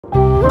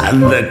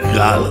அந்த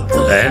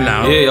காலத்துல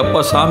ஏய்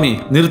அப்பா சாமி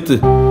நிறுத்து.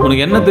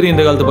 உனக்கு என்ன தெரியும்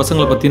இந்த காலத்து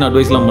பசங்களை பத்தின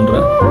அட்வைஸ்லாம் பண்ற?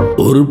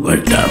 ஒரு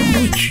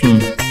பட்டாம்பூச்சி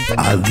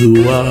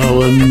அதுவா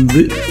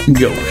வந்து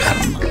இங்க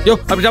உட்காரணும். யோ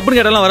அப்படி டப்புனு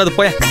கேட்டாலாம் வராது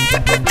போய.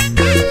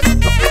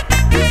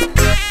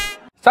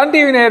 சன்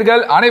டிவி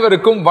நேயர்கள்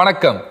அனைவருக்கும்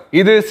வணக்கம்.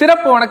 இது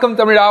சிறப்பு வணக்கம்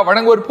தமிழா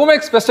வழங்குவோர்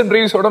புமெக்ஸ் வெஸ்டர்ன்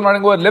ரிவ்யூஸுடன்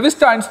வழங்குவோர்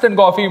லெவிஸ்டா இன்ஸ்டன்ட்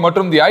காஃபி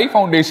மற்றும் தி ஐ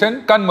ஃபவுண்டேஷன்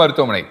கண்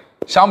மருத்துவமனை.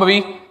 ஷாம்பவி,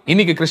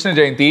 இன்னைக்கு கிருஷ்ண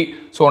ஜெயந்தி.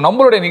 ஸோ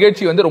நம்மளுடைய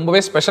நிகழ்ச்சி வந்து ரொம்பவே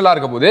ஸ்பெஷலாக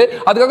இருக்க போது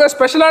அதுக்காக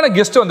ஸ்பெஷலான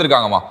கெஸ்ட்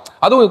வந்திருக்காங்கம்மா.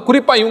 அதுவும்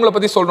குறிப்பாக இவங்களை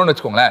பற்றி சொல்லணும்னு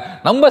வச்சுக்கோங்களேன்.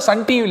 நம்ம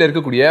சன் டிவியில்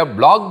இருக்கக்கூடிய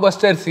பிளாக்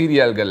பஸ்டர்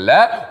சீரியல்களில்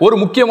ஒரு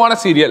முக்கியமான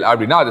சீரியல்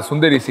அப்படின்னா அது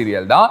சுந்தரி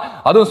சீரியல் தான்.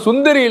 அதுவும்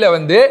சுந்தரியில்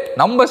வந்து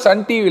நம்ம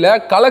சன் டிவியில்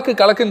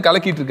கலக்குன்னு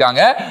கலக்கிட்டு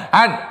இருக்காங்க.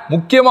 அண்ட்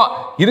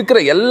முக்கியமாக இருக்கிற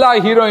எல்லா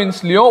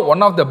ஹீரோயின்ஸ்லையும்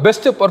one of the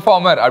best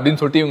performer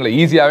அப்படின்னு சொல்லிட்டு இவங்களை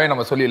ஈஸியாகவே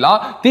நம்ம சொல்லிடலாம்.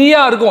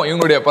 தீயா இருக்கும்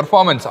இவங்களுடைய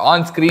பெர்ஃபார்மன்ஸ்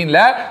ஆன்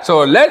ஸ்க்ரீனில். ஸோ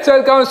லெட்ஸ்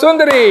வெல்கம்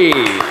சுந்தரி.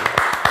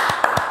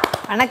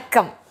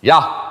 வணக்கம். யா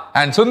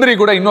அண்ட் சுந்தரி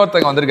கூட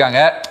இன்னொருத்தங்க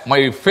வந்திருக்காங்க. மை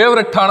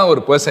ஃபேவரட்டான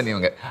ஒரு பர்சன்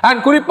இவங்க.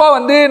 அண்ட் குறிப்பா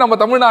வந்து நம்ம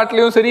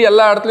தமிழ்நாட்டிலையும் சரி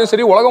எல்லா இடத்துலையும்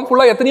சரி உலகம்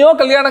ஃபுல்லா எத்தனையோ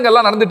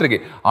கல்யாணங்கள்லாம் நடந்துட்டு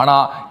இருக்கு. ஆனா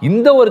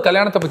இந்த ஒரு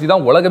கல்யாணத்தை பத்தி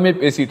தான் உலகமே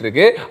பேசிட்டு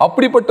இருக்கு.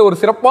 அப்படிப்பட்ட ஒரு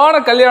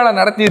சிறப்பான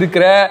கல்யாணம் நடத்தி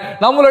இருக்கிற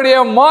நம்மளுடைய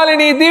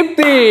மாலினி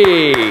தீப்தி.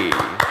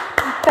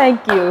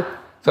 தேங்க்யூ.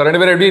 ஸோ ரெண்டு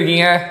பேரும் எப்படி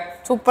இருக்கீங்க?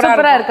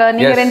 சூப்பரா இருக்கா.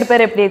 நீங்க ரெண்டு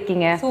பேரும் எப்படி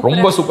இருக்கீங்க?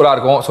 ரொம்ப சூப்பரா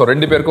இருக்கும். ஸோ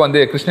ரெண்டு பேருக்கும் வந்து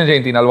கிருஷ்ண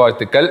ஜெயந்தி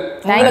நல்வாழ்த்துக்கள்.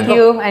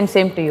 Thank you and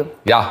same to you.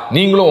 யா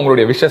நீங்களும்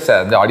உங்களுடைய விஷஸை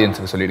வந்து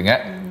ஆடியன்ஸுக்கு சொல்லிடுங்க.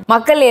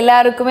 மக்கள்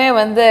எல்லாருக்குமே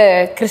வந்து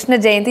கிருஷ்ண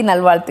ஜெயந்தி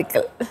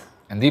நல்வாழ்த்துக்கள்.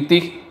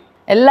 தீப்தி,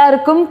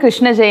 எல்லாருக்கும்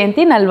கிருஷ்ண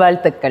ஜெயந்தி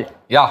நல்வாழ்த்துக்கள்.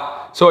 யா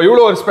ஸோ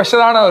இவ்வளோ ஒரு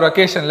ஸ்பெஷலான ஒரு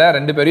ஒகேஷனில்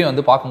ரெண்டு பேரையும்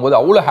வந்து பார்க்கும்போது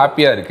அவ்வளோ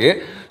ஹாப்பியாக இருக்குது.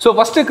 ஸோ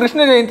ஃபஸ்ட்டு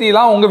கிருஷ்ண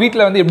ஜெயந்திலாம் உங்கள்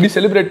வீட்டில் வந்து எப்படி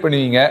செலிப்ரேட்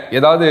பண்ணுவீங்க?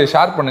 ஏதாவது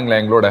ஷேர்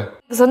பண்ணுங்களேன் எங்களோட.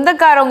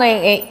 சொந்தக்காரவங்க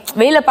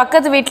வெளியில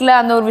பக்கத்து வீட்டில்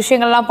அந்த ஒரு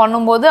விஷயங்கள்லாம்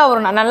பண்ணும்போது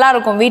அவர் நல்லா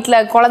இருக்கும்.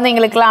 வீட்டில்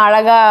குழந்தைங்களுக்கெல்லாம்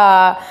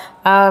அழகாக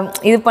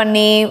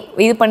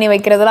இது பண்ணி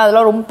வைக்கிறதுலாம்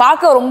அதெல்லாம் ரொம்ப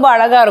பார்க்க ரொம்ப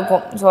அழகாக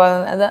இருக்கும். ஸோ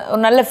அது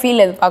ஒரு நல்ல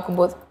ஃபீல் அது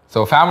பார்க்கும்போது.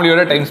 ஸோ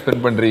ஃபேமிலியோட டைம்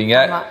ஸ்பெண்ட் பண்ணுறீங்க.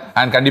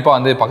 அண்ட் கண்டிப்பாக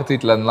வந்து பக்கத்து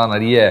வீட்டில் இருந்தெல்லாம்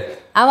நிறைய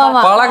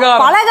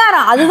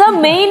பலகாரம் அதுதான்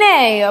மெயினே.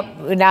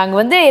 நாங்கள்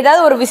வந்து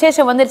ஏதாவது ஒரு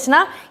விசேஷம்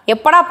வந்துருச்சுன்னா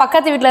எப்படா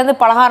பக்கத்து வீட்டில்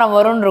இருந்து பலகாரம்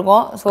வரும்னு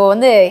இருக்கும். ஸோ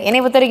வந்து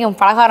என்னை பொறுத்த வரைக்கும்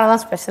பலகாரம்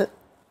தான் ஸ்பெஷல்.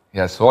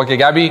 எஸ் ஓகே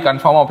கேபி,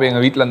 கன்ஃபார்மாக இப்போ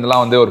எங்கள் வீட்டில்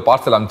இருந்தெல்லாம் வந்து ஒரு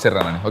பார்சல்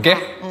அனுப்பிச்சிடுறேன் நான். ஓகே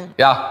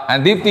யா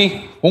அண்ட் தீப்தி,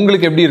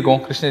 உங்களுக்கு எப்படி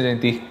இருக்கும் கிருஷ்ண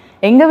ஜெயந்தி?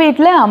 எங்கள்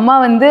வீட்டில் அம்மா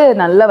வந்து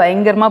நல்ல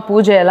பயங்கரமாக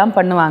பூஜையெல்லாம்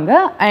பண்ணுவாங்க.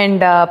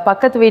 அண்ட்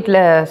பக்கத்து வீட்டில்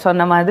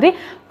சொன்ன மாதிரி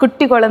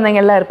குட்டி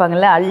குழந்தைங்கள்லாம்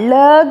இருப்பாங்கல்ல,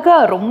 அழகாக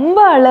ரொம்ப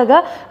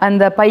அழகாக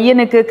அந்த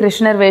பையனுக்கு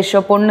கிருஷ்ணர்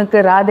வேஷம்,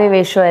 பொண்ணுக்கு ராதே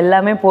வேஷம்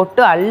எல்லாமே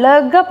போட்டு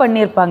அழகாக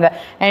பண்ணியிருப்பாங்க.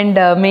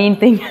 அண்ட்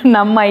மெயின் திங்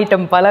நம்ம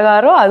ஐட்டம்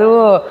பலகாரம்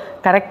அதுவும்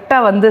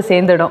கரெக்டாக வந்து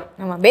சேர்ந்துடும்.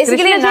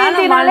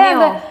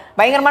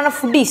 பயங்கரமான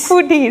ஃபுட்டீஸ்.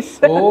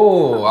 ஓ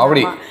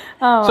அப்படி.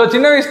 ஸோ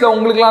சின்ன வயசுல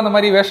உங்களுக்குலாம் அந்த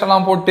மாதிரி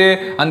வேஷம்லாம் போட்டு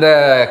அந்த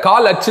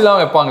கால் அச்சுலாம்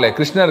வைப்பாங்களே,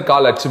 கிருஷ்ணர்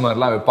கால் அச்சு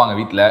மாதிரிலாம் வைப்பாங்க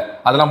வீட்டில்,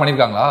 அதெல்லாம்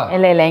பண்ணியிருக்காங்களா?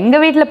 இல்லை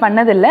எங்கள் வீட்டில்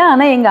பண்ணதில்லை.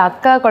 ஆனால் எங்கள்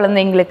அக்கா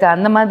குழந்தைங்களுக்கு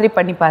அந்த மாதிரி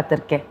பண்ணி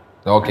பார்த்துருக்கேன்.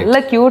 ஓகே, நல்ல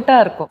கியூட்டா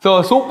இருக்கும். ஸோ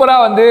சூப்பரா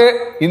வந்து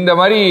இந்த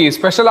மாதிரி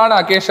ஸ்பெஷலான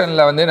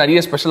அக்கேஷன்ல வந்து நிறைய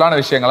ஸ்பெஷலான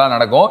விஷயங்கள்லாம்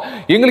நடக்கும்.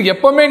 எங்களுக்கு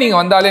எப்பவுமே நீங்க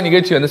வந்தாலே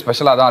நிகழ்ச்சி வந்து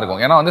ஸ்பெஷலா தான்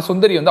இருக்கும். ஏன்னா வந்து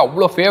சுந்தரி வந்து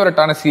அவ்வளோ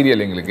ஃபேவரட்டான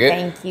சீரியல் எங்களுக்கு.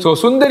 ஸோ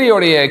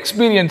சுந்தரியோடைய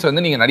எக்ஸ்பீரியன்ஸ்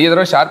வந்து நீங்க நிறைய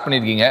தடவை ஷேர்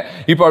பண்ணிருக்கீங்க.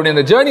 இப்போ அப்படி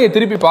அந்த ஜேர்னியை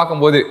திருப்பி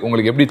பார்க்கும்போது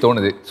உங்களுக்கு எப்படி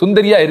தோணுது?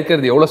 சுந்தரியா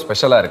இருக்கிறது எவ்வளோ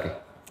ஸ்பெஷலா இருக்கு?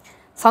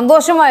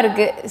 சந்தோஷமா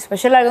இருக்கு.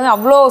 ஸ்பெஷலாக இருக்குது,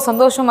 அவ்வளோ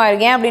சந்தோஷமா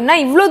இருக்கேன். அப்படின்னா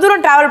இவ்வளோ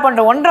தூரம் டிராவல்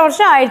பண்ணுறேன், 1.5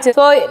 வருஷம் ஆயிடுச்சு.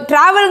 ஸோ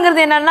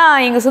டிராவலுங்கிறது என்னன்னா,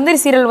 எங்கள் சுந்தரி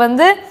சீரியல்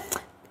வந்து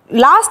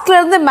லாஸ்ட்ல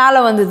இருந்து மேலே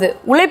வந்தது.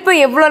 உழைப்பு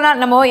எவ்வளோ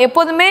நம்ம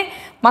எப்போதுமே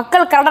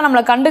மக்கள் கரெக்டாக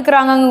நம்மளை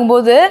கண்டுக்கிறாங்கும்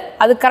போது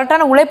அது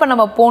கரெக்டான உழைப்பை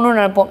நம்ம போகணும்னு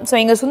நினைப்போம். ஸோ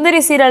எங்கள்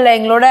சுந்தரி சீரியலில்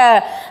எங்களோட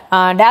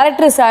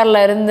டேரக்டர்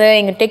சார்ல இருந்து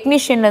எங்கள்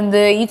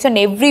டெக்னீஷியன்லேருந்து ஈச்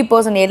அண்ட் எவ்ரி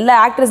பர்சன் எல்லா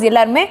ஆக்டர்ஸ்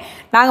எல்லாருமே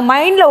நாங்கள்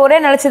மைண்டில் ஒரே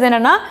நினச்சது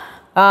என்னென்னா,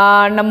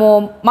 நம்ம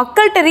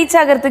மக்கள்கிட்ட ரீச்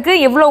ஆகிறதுக்கு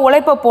எவ்வளோ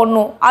உழைப்பை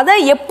போடணும், அதை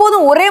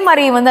எப்போதும் ஒரே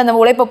மாதிரி வந்து அந்த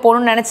உழைப்பை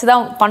போடணும்னு நினச்சி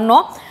தான்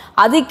பண்ணோம்.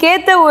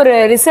 அதுக்கேற்ற ஒரு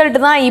ரிசல்ட்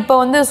தான் இப்போ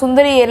வந்து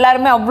சுந்தரி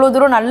எல்லாருமே அவ்வளோ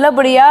தூரம்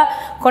நல்லபடியாக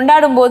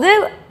கொண்டாடும் போது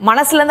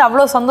மனசுலேருந்து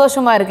அவ்வளோ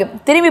சந்தோஷமாக இருக்குது.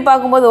 திரும்பி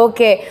பார்க்கும்போது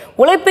ஓகே,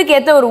 உழைப்புக்கு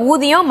ஏற்ற ஒரு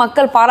ஊதியம்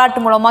மக்கள்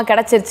பாராட்டு மூலமாக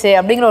கிடச்சிருச்சு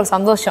அப்படிங்கிற ஒரு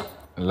சந்தோஷம்.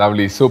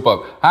 Lovely, super.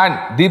 அண்ட்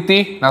தீப்தி,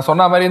 நான்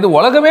சொன்ன மாதிரி வந்து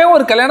உலகமே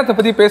ஒரு கல்யாணத்தை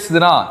பற்றி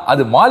பேசுதுன்னா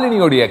அது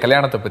மாலினியோடைய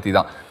கல்யாணத்தை பற்றி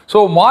தான். ஸோ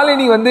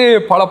மாலினி வந்து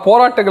பல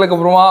போராட்டங்களுக்கு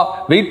அப்புறமா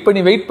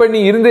வெயிட்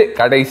பண்ணி இருந்து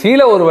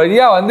கடைசியில் ஒரு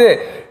வழியாக வந்து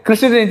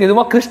கிருஷ்ண ஜெயந்தி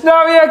எதுமா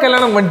கிருஷ்ணாவையா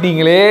கல்யாணம்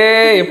பண்ணிட்டீங்களே,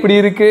 எப்படி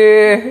இருக்கு?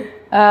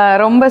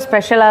 ரொம்ப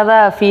ஸ்பெஷலாக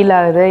தான் ஃபீல்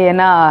ஆகுது.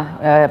 ஏன்னா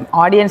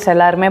ஆடியன்ஸ்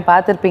எல்லாருமே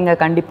பார்த்துருப்பீங்க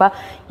கண்டிப்பாக.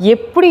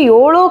 எப்படி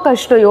எவ்வளோ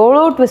கஷ்டம்,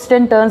 எவ்வளோ ட்விஸ்ட்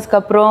அண்ட் டர்ன்ஸ்க்கு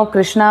அப்புறம்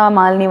கிருஷ்ணா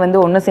மாலினி வந்து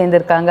ஒன்று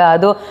சேர்ந்துருக்காங்க.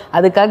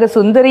 அதுக்காக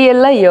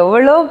சுந்தரியெல்லாம்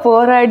எவ்வளோ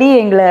போராடி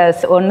எங்களை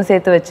ஒன்று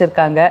சேர்த்து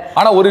வச்சுருக்காங்க.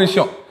 ஆனால் ஒரு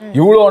விஷயம்,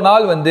 இவ்வளோ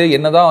நாள் வந்து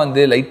என்னதான்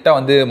வந்து லைட்டாக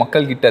வந்து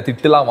மக்கள் கிட்ட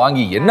திட்டுலாம்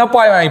வாங்கி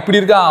என்னப்பா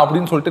இப்படி இருக்கான்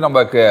அப்படின்னு சொல்லிட்டு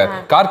நம்ம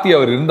கார்த்தி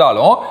அவர்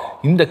இருந்தாலும்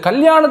இந்த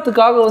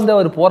கல்யாணத்துக்காக வந்து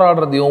அவர்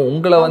போராடுறதையும்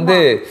உங்களை வந்து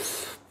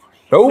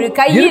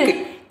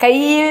கை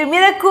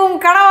மிதக்கும்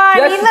கனவா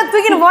இன்னும்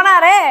தூக்கிட்டு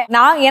போனாரே.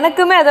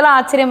 எனக்குமே அதெல்லாம்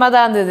ஆச்சரியமா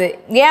தான் இருந்தது.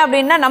 ஏன்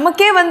அப்படின்னா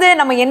நமக்கே வந்து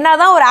நம்ம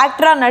என்னதான் ஒரு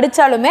ஆக்டரா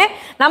நடிச்சாலுமே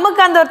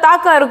நமக்கு அந்த ஒரு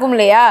தாக்கம் இருக்கும்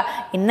இல்லையா,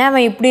 என்ன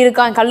அவன் இப்படி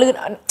இருக்கான் கல்லு,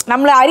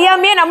 நம்மளை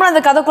அறியாமையே நம்மளும்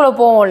அந்த கதைக்குள்ள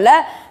போவோம்ல.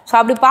 ஸோ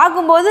அப்படி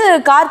பார்க்கும்போது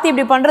கார்த்தி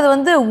இப்படி பண்றது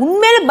வந்து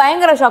உண்மையிலே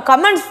பயங்கர ஷாக்.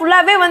 கமெண்ட்ஸ்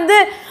ஃபுல்லாவே வந்து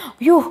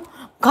ஐயோ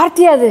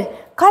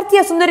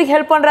கார்த்தியா சுந்தரிக்கு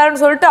ஹெல்ப்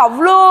பண்றாருன்னு சொல்லிட்டு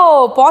அவ்வளோ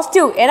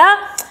பாசிட்டிவ். ஏன்னா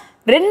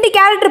 2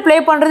 கேரக்டர் ப்ளே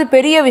பண்றது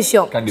பெரிய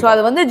விஷயம். ஸோ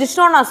அது வந்து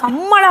ஜிஷ்ணு நான்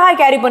செம்ம அழகா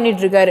கேரி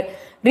பண்ணிட்டு இருக்காரு.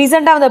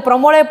 ரீசெண்டாக அந்த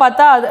ப்ரொமோலே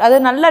பார்த்தா அது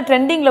நல்ல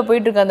ட்ரெண்டிங்கில்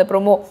போயிட்டு இருக்கு அந்த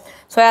ப்ரொமோ.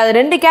 ஸோ அது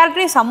 2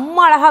 கேரக்டரையும் செம்ம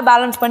அழகாக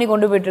பேலன்ஸ் பண்ணி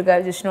கொண்டு போயிட்டு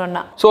இருக்காரு ஜிஷ்ணு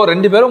அண்ணா. ஸோ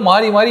 2 பேரும்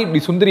மாறி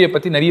இப்படி சுந்தரியை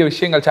பற்றி நிறைய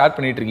விஷயங்கள் ஷேர்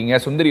பண்ணிட்டு இருக்கீங்க.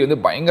 சுந்தரி வந்து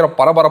பயங்கர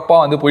பரபரப்பாக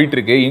வந்து போயிட்டு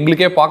இருக்கு.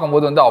 எங்களுக்கே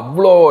பார்க்கும்போது வந்து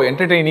அவ்வளோ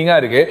என்டர்டெய்னிங்காக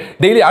இருக்கு.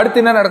 டெய்லி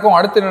அடுத்து என்ன நடக்கும்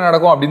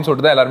அப்படின்னு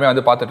சொல்லிட்டு தான் எல்லாருமே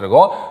வந்து பார்த்துட்டு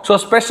இருக்கோம். ஸோ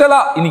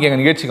ஸ்பெஷலாக இன்னைக்கு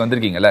எங்கள் நிகழ்ச்சிக்கு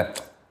வந்திருக்கீங்கல்ல,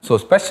 ஸோ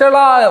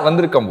ஸ்பெஷலாக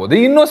வந்திருக்கும் போது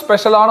இன்னும்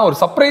ஸ்பெஷலான ஒரு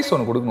சர்ப்ரைஸ்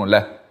ஒன்று கொடுக்கணும்ல.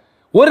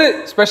 ஒரு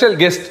ஸ்பெஷல்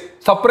கெஸ்ட்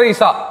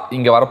சர்ப்ரைஸாக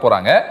இங்கே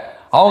வரப்போகிறாங்க.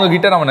 அவங்க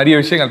கிட்ட நம்ம நிறைய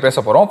விஷயங்கள் பேச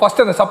போறோம்.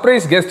 ஃபர்ஸ்ட் அந்த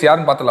சர்ப்ரைஸ் கெஸ்ட்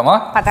யாருன்னு பார்த்தலாமா?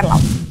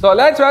 பார்த்தலாம். So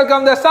let's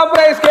welcome the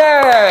surprise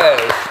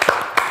guest.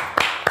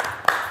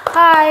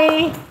 Hi.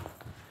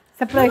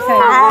 Surprise.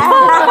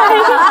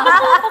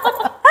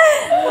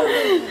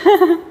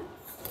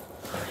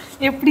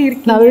 எப்படி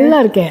இருக்கீங்க? நல்லா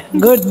இருக்கேன்.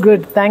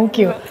 Good.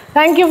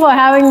 Thank you for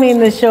having me in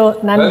the show.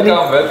 நன்றி.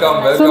 வெல்கம்.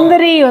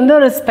 சுந்தரி வந்து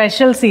ஒரு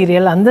ஸ்பெஷல்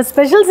சீரியல். அந்த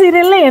ஸ்பெஷல்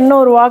சீரியல்ல என்ன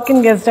ஒரு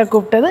வாக்கிங் கெஸ்டா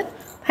கூப்பிட்டது.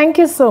 Thank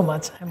you so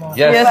much.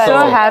 We are so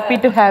happy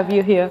to have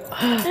you here.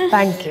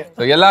 Thank you.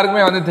 So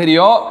எல்லாருக்குமே வந்து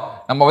தெரியும்,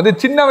 நம்ம வந்து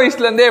சின்ன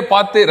வயசுல இருந்தே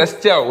பார்த்து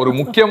ரசிச்ச ஒரு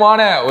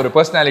முக்கியமான ஒரு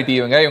பர்சனாலிட்டி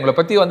இவங்க. இவங்களை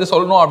பத்தி வந்து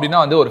சொல்லணும் அப்படின்னா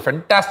வந்து ஒரு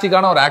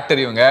ஃபென்டாஸ்டிக்கான ஒரு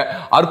ஆக்டர் இவங்க,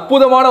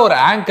 அற்புதமான ஒரு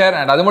ஆங்கர்,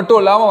 அண்ட் அது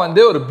மட்டும் இல்லாம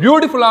வந்து ஒரு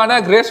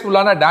பியூட்டிஃபுல்லான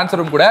கிரேஸ்ஃபுல்லான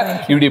டான்சரும் கூட.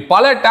 இப்படி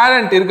பல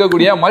டேலண்ட்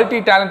இருக்கக்கூடிய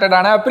மல்டி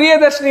டேலண்டடான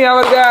பிரியதர்ஷினி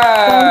அவர்கள்.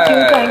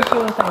 Thank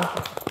you.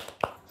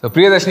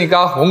 பிரியதர்ஷினிகா,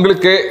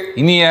 உங்களுக்கு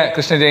இனிய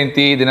கிருஷ்ண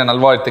ஜெயந்தி தின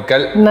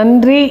நல்வாழ்த்துக்கள்.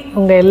 நன்றி.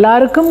 உங்க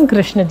எல்லாருக்கும்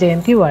கிருஷ்ண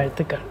ஜெயந்தி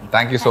வாழ்த்துக்கள்.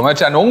 Thank you so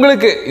much. அண்ட்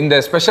உங்களுக்கு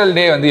இந்த ஸ்பெஷல்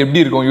டே வந்து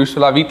எப்படி இருக்கும்?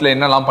 யூஸ்வலாக வீட்டில்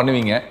என்னெல்லாம்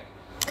பண்ணுவீங்க?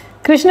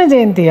 கிருஷ்ண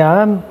ஜெயந்தியா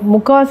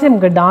முக்கால்வாசி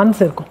நமக்கு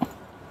டான்ஸ் இருக்கும்.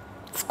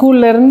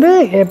 ஸ்கூல்லேருந்து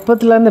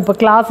எப்போத்துலேருந்து இப்போ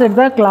கிளாஸ்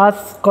எடுத்தால்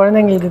கிளாஸ்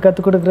குழந்தைங்களுக்கு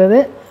கற்றுக் கொடுக்குறது,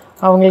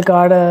 அவங்களுக்கு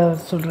ஆட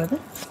சொல்கிறது,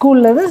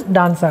 ஸ்கூல்லேருந்து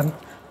டான்ஸ்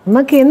ஆடணும்.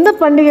 நமக்கு எந்த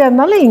பண்டிகை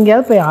இருந்தாலும்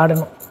எங்கேயாவது போய்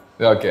ஆடணும்.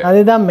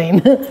 அதுதான்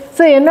மெயின்.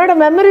 ஸோ என்னோட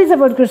மெமரிஸ்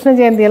அபவுட் கிருஷ்ண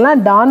ஜெயந்தி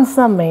எல்லாம் டான்ஸ்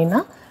தான்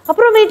மெயினாக.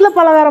 அப்புறம் வீட்டில்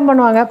பலகாரம்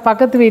பண்ணுவாங்க,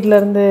 பக்கத்து வீட்டில்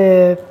இருந்து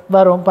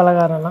வரும்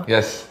பலகாரம்லாம்,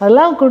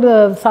 அதெல்லாம் கூட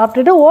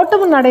சாப்பிட்டுட்டு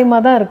ஓட்டமும்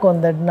நடைமா தான் இருக்கும்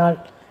அந்த நாள்.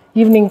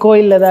 ஈவினிங்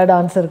கோயிலில் ஏதாவது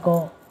டான்ஸ்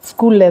இருக்கும்,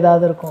 ஸ்கூலில்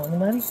ஏதாவது இருக்கும், அந்த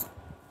மாதிரி.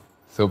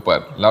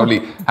 Super, lovely.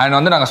 அண்ட்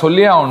வந்து நாங்கள்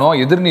சொல்லியே ஆகணும்,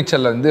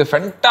 எதிர்நீச்சலில் வந்து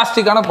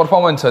ஃபென்டாஸ்டிக்கான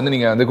பர்ஃபார்மன்ஸ் வந்து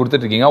நீங்கள் வந்து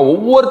கொடுத்துட்ருக்கீங்க.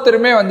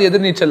 ஒவ்வொருத்தருமே வந்து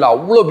எதிர்நீச்சலில்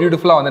அவ்வளோ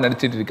பியூட்டிஃபுல்லாக வந்து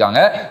நடிச்சிட்டு இருக்காங்க.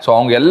 ஸோ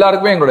அவங்க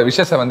எல்லாருக்குமே எங்களோட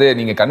விஷயத்தை வந்து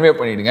நீங்கள் கன்வே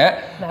பண்ணிடுங்க.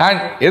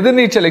 அண்ட்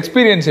எதிர்நீச்சல்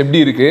எக்ஸ்பீரியன்ஸ்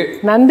எப்படி இருக்கு?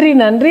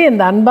 நன்றி.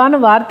 இந்த அன்பான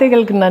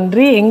வார்த்தைகளுக்கு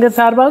நன்றி. எங்கள்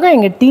சார்பாகவும்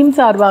எங்கள் டீம்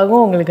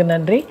சார்பாகவும் உங்களுக்கு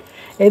நன்றி.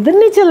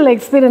 எதிர்நீச்சல்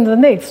எக்ஸ்பீரியன்ஸ்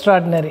வந்து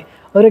எக்ஸ்ட்ராடினரி.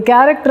 ஒரு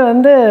கேரக்டர்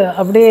வந்து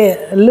அப்படியே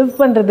லிவ்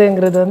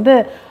பண்ணுறதுங்கிறது வந்து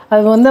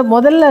அது வந்து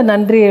முதல்ல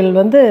நன்றிகள்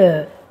வந்து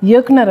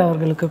இயக்குனர்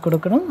அவர்களுக்கு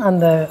கொடுக்கணும்.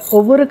 அந்த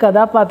ஒவ்வொரு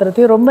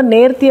கதாபாத்திரத்தையும் ரொம்ப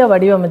நேர்த்தியாக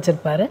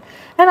வடிவமைச்சிருப்பார்.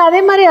 அண்ட்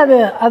அதே மாதிரி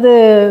அது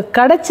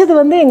கிடைச்சது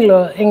வந்து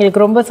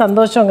எங்களுக்கு ரொம்ப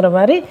சந்தோஷங்கிற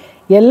மாதிரி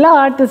எல்லா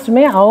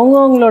ஆர்டிஸ்ட்டுமே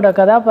அவங்கவுங்களோட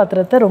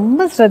கதாபாத்திரத்தை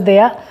ரொம்ப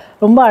ஸ்ரத்தையாக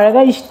ரொம்ப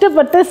அழகாக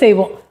இஷ்டப்பட்டு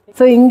செய்வோம்.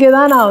 ஸோ இங்கே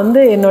தான் நான்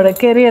வந்து என்னோடய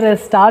கெரியரை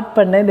ஸ்டார்ட்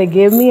பண்ணேன். they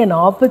gave me an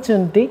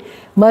opportunity.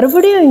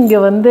 மறுபடியும்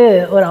இங்கே வந்து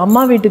ஒரு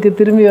அம்மா வீட்டுக்கு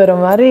திரும்பி வர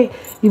மாதிரி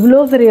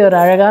இவ்வளோ பெரிய ஒரு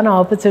அழகான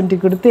ஆப்பர்ச்சுனிட்டி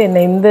கொடுத்து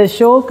என்னை இந்த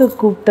ஷோவுக்கு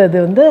கூப்பிட்டது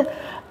வந்து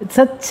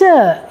சச்ச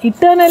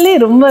இட்டர்னலி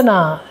ரொம்ப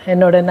நான்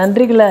என்னோட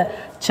நன்றிகளை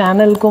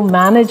சேனலுக்கும்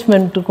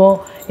மேனேஜ்மெண்ட்டுக்கும்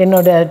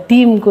என்னோட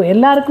டீமுக்கும்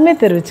எல்லாருக்குமே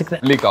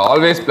தெரிவிச்சுக்கிறேன்.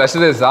 Always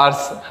pleasure is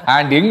ours.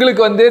 And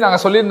எங்களுக்கு வந்து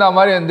நாங்கள் சொல்லியிருந்த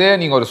மாதிரி வந்து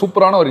நீங்கள் ஒரு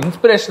சூப்பரான ஒரு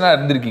இன்ஸ்பிரேஷனாக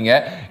இருந்திருக்கீங்க.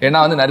 ஏன்னா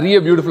வந்து நிறைய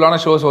பியூட்டிஃபுல்லான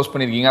ஷோஸ் ஹோஸ்ட்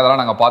பண்ணியிருக்கீங்க,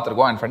 அதெல்லாம் நாங்கள்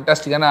பார்த்துருக்கோம். அண்ட்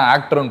ஃபென்டாஸ்டிக்கான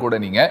ஆக்டரும் கூட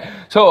நீங்கள்.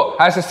 ஸோ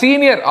ஆஸ் அ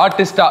சீனியர்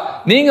ஆர்டிஸ்டாக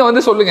நீங்கள்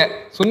வந்து சொல்லுங்கள்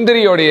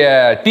சுந்தரியோடைய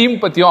டீம்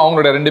பற்றியும்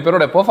அவங்களோட 2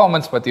 பேரோட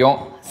பெர்ஃபார்மன்ஸ் பற்றியும்.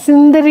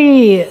 சுந்தரி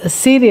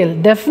serial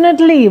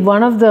definitely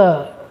one of the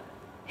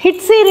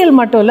hit serial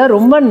மட்டும் இல்லை,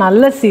 ரொம்ப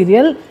நல்ல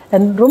சீரியல்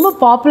அண்ட் ரொம்ப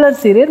பாப்புலர்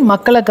சீரியல்,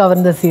 மக்களை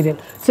கவர்ந்த சீரியல்.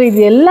 ஸோ இது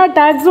எல்லா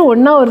டேக்ஸும்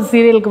ஒன்றா ஒரு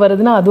சீரியலுக்கு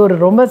வருதுன்னா அது ஒரு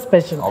ரொம்ப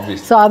ஸ்பெஷல்.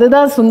 ஸோ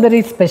அதுதான்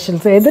சுந்தரி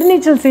ஸ்பெஷல். ஸோ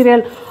எதிர்நீச்சல்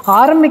சீரியல்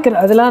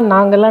அதெல்லாம்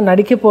நாங்கள்லாம்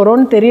நடிக்க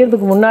போகிறோன்னு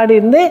தெரியறதுக்கு முன்னாடி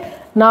இருந்தே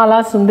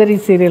நான்லாம் சுந்தரி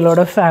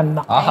சீரியலோட ஃபேன்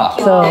தான்.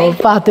 ஸோ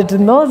பார்த்துட்டு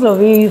இருந்தோம். ஸோ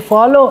வி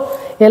ஃபாலோ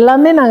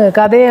எல்லாமே நாங்கள்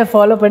கதையை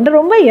ஃபாலோ பண்ணிட்டு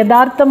ரொம்ப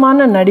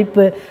யதார்த்தமான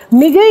நடிப்பு,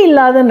 மிக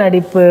இல்லாத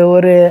நடிப்பு,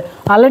 ஒரு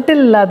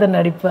அலட்டல் இல்லாத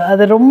நடிப்பு,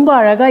 அது ரொம்ப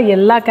அழகாக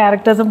எல்லா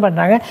கேரக்டர்ஸும்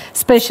பண்ணுறாங்க.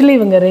 ஸ்பெஷலி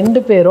இவங்க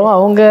 2 பேரும்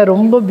அவங்க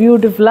ரொம்ப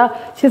பியூட்டிஃபுல்லாக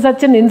she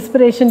such an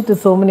inspiration to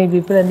so many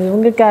people. And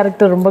இவங்க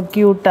கேரக்டர் ரொம்ப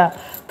க்யூட்டாக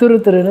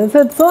துருன்னு. So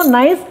it's so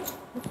nice.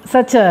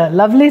 such a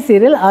lovely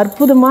serial.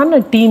 அற்புதமான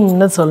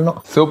டீம்னு சொல்லணும்.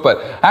 சூப்பர்.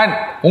 அண்ட்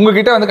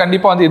உங்ககிட்ட வந்து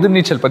கண்டிப்பா வந்து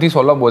எதிர்நீச்சல் பத்தி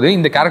சொல்லும் போது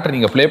இந்த கேரக்டர்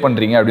நீங்க ப்ளே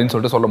பண்றீங்க அப்படின்னு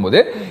சொல்லிட்டு சொல்லும் போது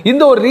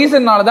இந்த ஒரு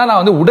ரீசன்னால தான்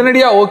நான் வந்து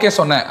உடனடியா ஓகே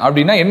சொன்னேன்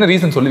அப்படின்னா என்ன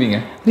ரீசன் சொல்லுவீங்க?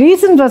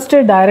 ரீசன் ஃபர்ஸ்ட்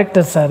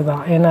டைரக்டர் சார்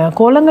தான். ஏன்னா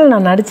கோலங்கள்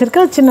நான்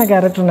நடிச்சிருக்கேன், சின்ன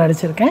கேரக்டர்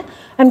நடிச்சிருக்கேன்.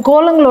 அண்ட்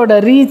கோலங்களோட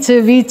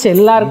வீச்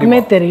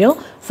எல்லாருக்குமே தெரியும்.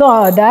 ஸோ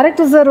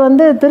டைரக்டர் சார்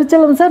வந்து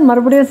திருச்செல்வம் சார்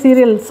மறுபடியும்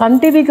சீரியல் சன்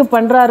டிவிக்கு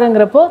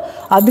பண்ணுறாருங்கிறப்போ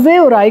அதுவே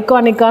ஒரு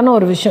ஐகானிக்கான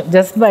ஒரு விஷயம்.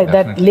 Just by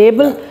that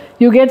label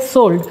you get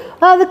sold.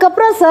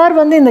 அதுக்கப்புறம் சார்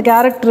வந்து இந்த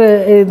கேரக்டர்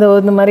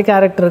இந்த மாதிரி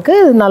கேரக்டருக்கு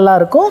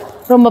நல்லாயிருக்கும்,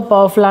 ரொம்ப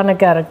பவர்ஃபுல்லான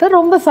கேரக்டர்,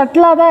 ரொம்ப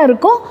சட்டிலாக தான்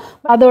இருக்கும்.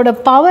 அதோட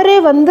பவரே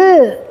வந்து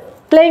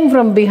பிளேயிங்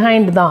ஃப்ரம்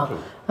பிஹைண்ட் தான்.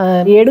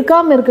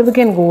 எடுக்காமல்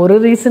இருக்கிறதுக்கு எனக்கு ஒரு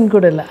ரீசன்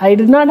கூட இல்லை. I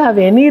did not have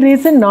any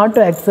reason not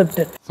to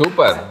accept it.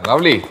 Super,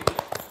 lovely.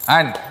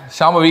 And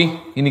Shambhavi,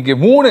 இன்னைக்கு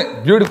 3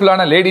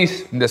 பியூட்டிஃபுல்லான லேடிஸ்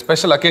இந்த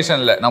ஸ்பெஷல்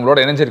அக்கேஷனில் நம்மளோட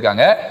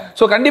இணைஞ்சிருக்காங்க.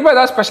 ஸோ கண்டிப்பாக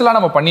ஏதாவது ஸ்பெஷலாக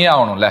நம்ம பண்ணியே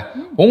ஆகணும்ல.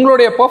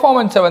 உங்களுடைய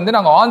பெர்ஃபார்மன்ஸை வந்து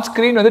நாங்கள் ஆன்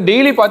ஸ்க்ரீன் வந்து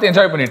டெய்லி பார்த்து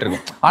என்ஜாய் பண்ணிட்டு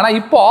இருக்கோம். ஆனால்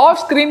இப்போ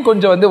ஆஃப் ஸ்க்ரீன்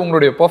கொஞ்சம் வந்து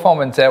உங்களுடைய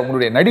பெர்ஃபார்மன்ஸை,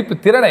 உங்களுடைய நடிப்பு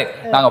திறனை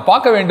நாங்கள்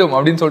பார்க்க வேண்டும்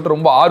அப்படின்னு சொல்லிட்டு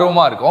ரொம்ப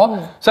ஆர்வமாக இருக்கும்.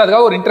 ஸோ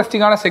அதுக்காக ஒரு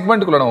இன்ட்ரெஸ்டிங்கான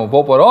செக்மெண்ட்டுக்குள்ள நம்ம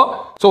போக போகிறோம்.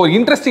 ஸோ ஒரு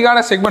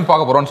இன்ட்ரெஸ்டிங்கான செக்மெண்ட்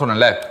பார்க்க போகிறோம்னு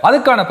சொன்னேன்ல,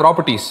 அதுக்கான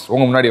ப்ராப்பர்ட்டிஸ்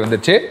உங்கள் முன்னாடி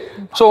வந்துச்சு.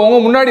 ஸோ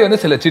உங்கள் முன்னாடி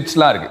வந்து சில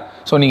சிட்ஸ்லாம் இருக்குது.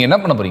 ஸோ நீங்கள் என்ன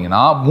பண்ண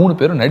போறீங்கன்னா 3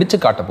 பேரும் நடிச்சு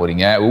காட்ட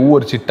போறீங்க.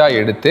 ஒவ்வொரு சிட்டா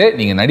எடுத்து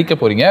நீங்கள் நடிக்க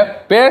போறீங்க,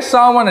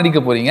 பேசாம நடிக்க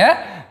போறீங்க.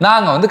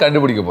 நாங்க வந்து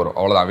கண்டுபிடிக்க போறோம்.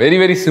 அவ்வளவுதான். Very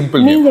very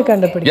simple. நீங்க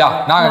கண்டுபிடிங்க. யா,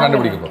 நாங்க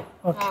கண்டுபிடிக்க போறோம்.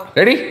 Okay,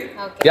 ready?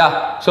 யா.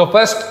 ஸோ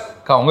ஃபர்ஸ்ட்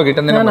உங்க கிட்ட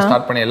இருந்து நம்ம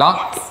ஸ்டார்ட் பண்ணிடலாம்.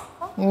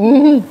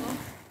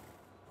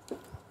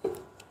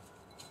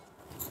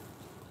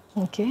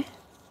 ஓகே.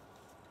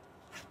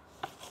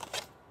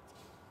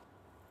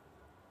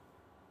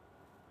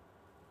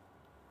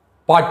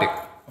 பாட்டு.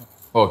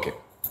 ஓகே,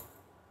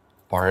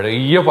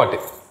 பழைய பாட்டு.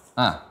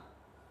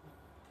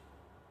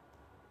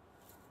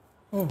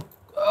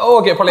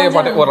 ஓகே, பழைய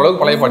பாட்டு,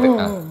 ஓரளவுக்கு பழைய பாட்டு.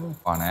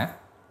 பானை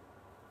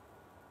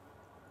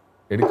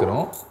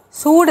எடுக்கிறோம்.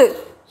 சூடு.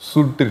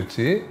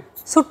 சுட்டுருச்சு.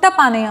 சுட்ட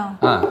பானையா?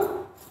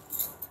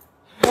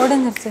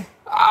 உடைஞ்சிருச்சு.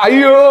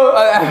 ஐயோ,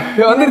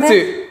 வந்துருச்சு.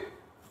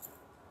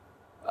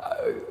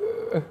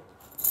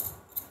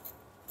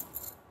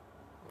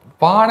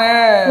 பானை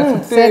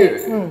சுட்டு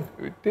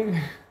விட்டு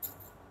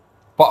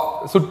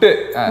சுட்டு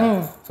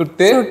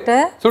சுட்டு சுட்டு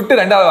சுட்டு.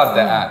 2வது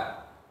வார்த்தை.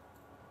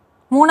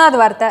 3வது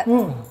வார்த்தை.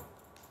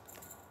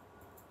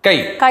 கை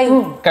கை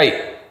கை.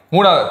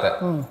 3வது வார்த்தை.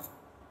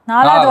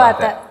 4வது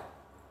வார்த்தை.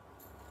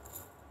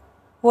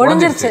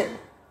 ஒடிஞ்சிருச்சு.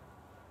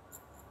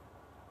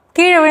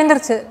 கீழே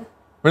விழுந்துருச்சு.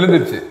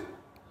 விழுந்துருச்சு.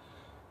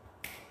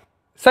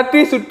 சட்டி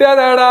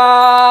சுட்டதடா,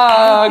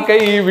 கை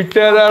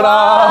விட்டதடா.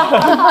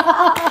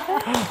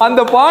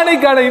 அந்த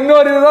பானைக்கான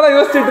இன்னொரு இதுதான்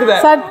யோசிச்சுட்டு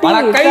இருந்தேன்.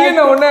 ஆனா கை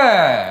என்ன ஒண்ணு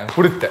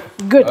புடிச்சேன்.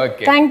 Good,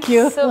 thank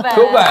you. Super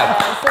super.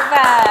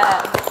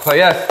 So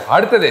yes,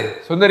 அடுத்தது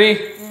சுந்தரி,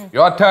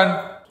 யுவர் டர்ன்.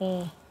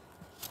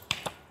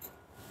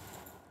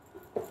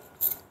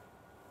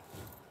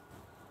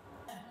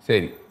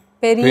 சரி,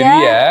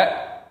 பெரிய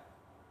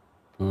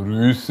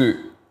பெருசு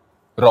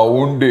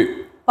ரவுண்டு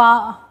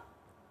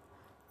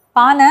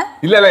பானை.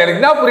 இல்ல இல்ல, எனக்கு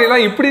என்ன புரியல,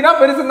 இப்படின்னா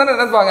பெருசு தானே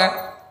நினைப்பாங்க.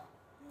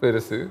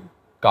 பெருசு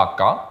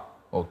காக்கா.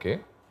 ஓகே,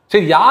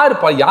 சரி. யார்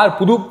யார்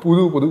புது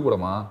புது புது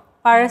படமா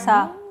பழசா?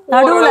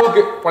 நடுவுல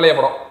பழைய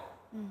படம்.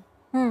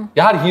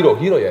 யார் ஹீரோ?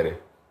 ஹீரோ யாரு?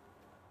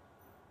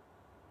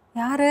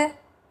 யாரு?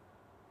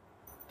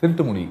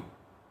 திருட்டுமுடி.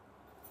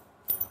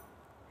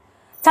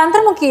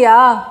 சந்திரமுகியா?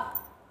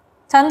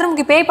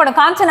 சந்திரமுகி பேய் படம்.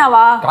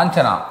 காஞ்சனாவா?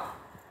 காஞ்சனா.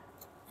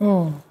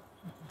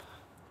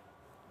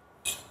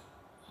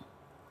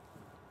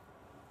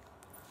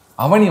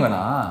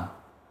 அவனிவனா?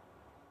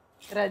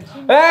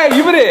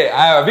 இவரு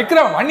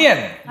Vikram.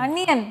 Anniyan.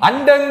 Anniyan.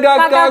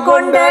 அண்டங்காக்கா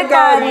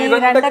கொண்டகாரி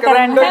ரண்டக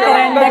ரண்டக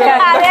ரண்டக.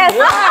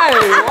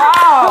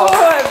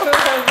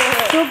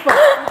 Super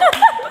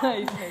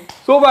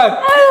super,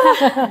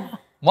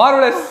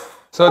 marvellous.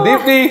 So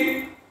Deepti,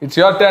 it's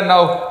your turn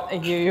நவ.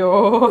 ஐயோ,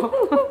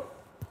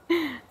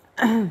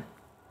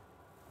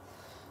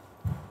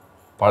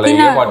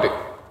 பழைய பாட்டு.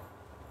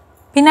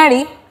 பின்னாடி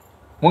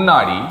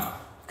முன்னாடி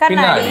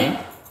பின்னாடி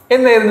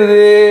என்ன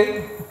இருந்தது?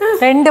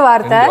 2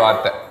 வார்த்தை. 2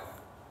 வார்த்தை.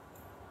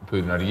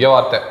 நிறைய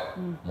வார்த்தை.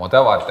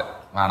 முத வார்த்தை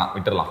வேணாம்,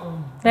 விட்டுறலாம்.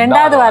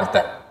 2வது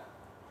வார்த்தை.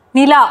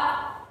 நிலா.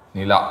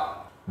 நிலா.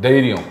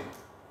 தைரியம்.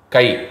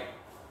 கை.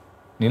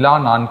 நிலா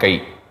நான் கை.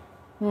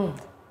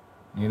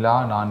 நிலா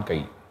நான்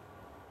கை.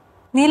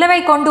 நிலவை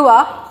கொண்டு வா.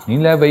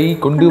 நிலவை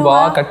கொண்டு வா,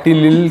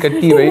 கட்டிலில்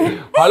கட்டி வை.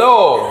 ஹலோ,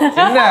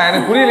 என்ன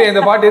எனக்கு புரியல,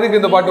 இந்த பாட்டு எதுக்கு?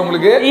 இந்த பாட்டு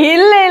உங்களுக்கு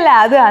இல்ல இல்ல,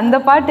 அது அந்த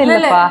பாட்டு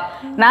இல்லப்பா.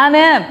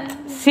 நானு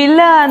சில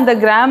அந்த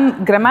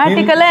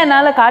கிராமட்டிக்கலா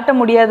என்னால காட்ட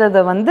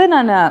முடியாததை வந்து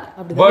நான்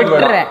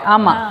விட்டுறேன்.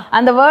 ஆமா,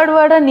 அந்த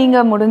வேர்டை நீங்க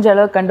முடிஞ்ச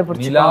அளவு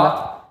கண்டுபிடிச்சிக்கோங்க.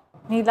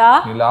 நிலா.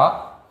 நிலா.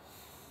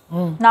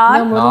 நான்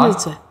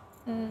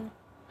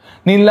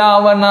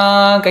நிலாவனா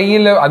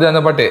கையில, அது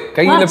அந்த பாட்டு.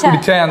 கையில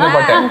பிடிச்சேன் அந்த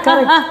பாட்டு.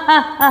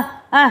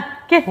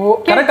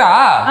 கரெக்டா?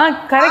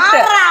 கரெக்ட்.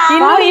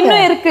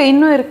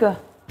 இன்னும் இருக்கு.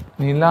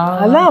 நிலா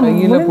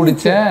கையில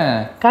பிடிச்சேன்.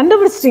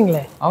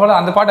 கண்டுபிடிச்சிட்டீங்களே. அவ்வளவு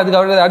அந்த பாட்டு.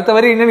 அதுக்கு அடுத்த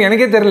வரி என்னன்னு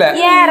எனக்கே தெரியல.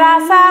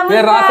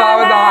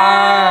 ராசாவதா.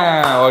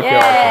 ஓகே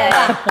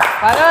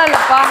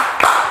பரவாயில்லப்பா.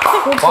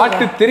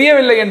 பாட்டு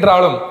தெரியவில்லை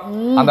என்றாலும்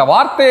அந்த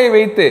வார்த்தையை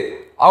வைத்து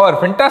அவர்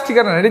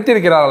ஃபென்டாஸ்டிக்காக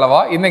நடித்திருக்கிறார் அல்லவா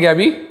என்ன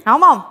கேபி?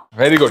 ஆமாம்.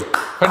 Very good,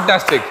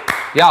 fantastic.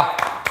 Yeah,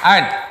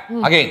 and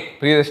again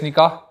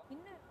பிரியதர்ஷினிகா.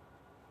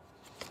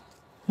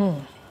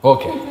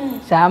 Okay,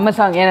 செம்ம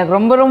சாங். எனக்கு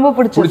ரொம்ப ரொம்ப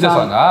பிடிச்ச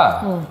சாங்கா?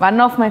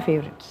 One of my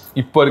favourites.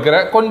 இப்போ இருக்கிற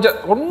கொஞ்சம்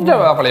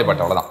பழைய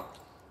பாட்டு அவ்வளவுதான்.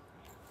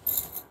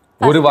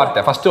 ஒரு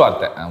வார்த்தை, ஃபர்ஸ்ட்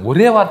வார்த்தை,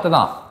 ஒரே வார்த்தை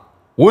தான்.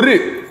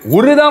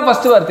 ஒரு தான்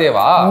ஃபர்ஸ்ட்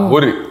வார்த்தையேவா?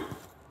 ஒரு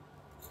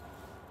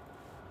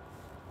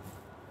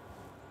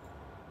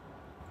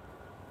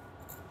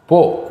போ.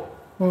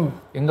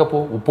 எங்க போ?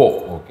 போ.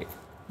 ஓகே.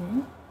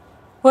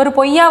 ஒரு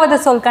பொய்யாவது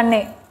சொல் கண்ணே.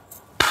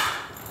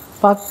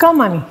 பக்கா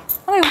மணி.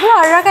 இவ்வளவு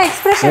அழகா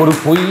எக்ஸ்பிரஷன். ஒரு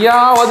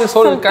பொய்யாவது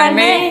சொல்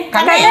கண்ணே,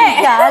 கண்ணே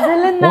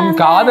உன்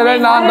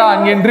காதலன் நான்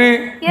தான் என்று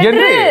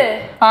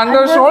அந்த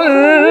சொல்.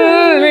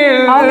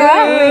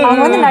 அவங்க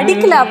வந்து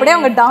நடிக்கல, அப்படியே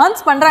அவங்க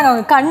டான்ஸ் பண்றாங்க.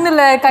 அவங்க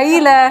கண்ணுல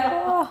கையில.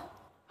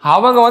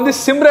 அவங்க வந்து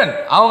சிம்ரன்,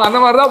 அவங்க அந்த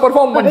மாதிரி தான்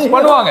பெர்ஃபார்மன்ஸ்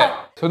பண்ணுவாங்க.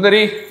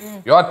 சுந்தரி,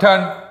 your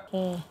turn.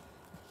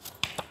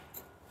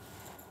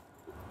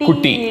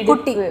 குட்டி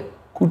குட்டி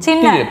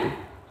சின்ன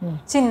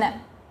சின்ன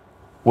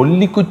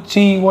ஒல்லி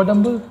குச்சி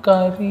உடம்பு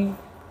காரி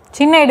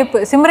சின்ன இடுப்பு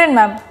சிம்ரன்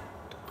மேம்.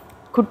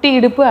 குட்டி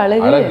இடுப்பு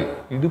அழகு. அழகு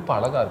இடுப்பு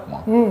அழகா இருக்குமா?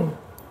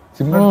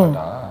 சிம்ரன்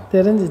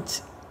தெரிஞ்சிச்சு.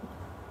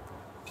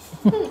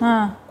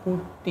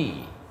 குட்டி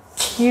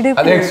இடுப்பு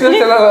அது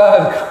எக்ஸ்பிரஸ் எல்லாம்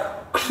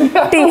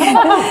குட்டி.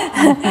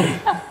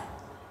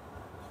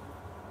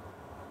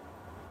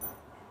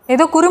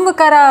 ஏதோ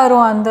குறும்புக்காரா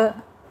வரும் அந்த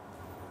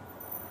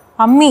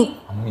அம்மி.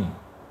 அம்மி.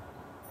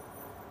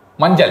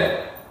 மஞ்சள்.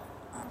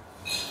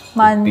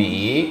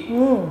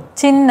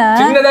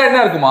 சின்னதா என்ன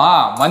இருக்குமா?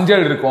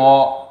 மஞ்சள்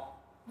இருக்கும்.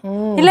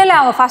 இல்ல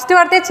அவங்க ஃபர்ஸ்ட்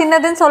வார்த்தையே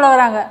சின்னதுன்னு சொல்ல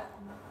வராங்க.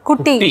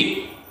 குட்டி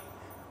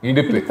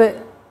இடுப்பு.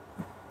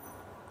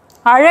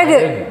 அழகு.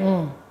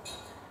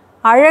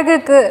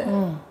 அழகுக்கு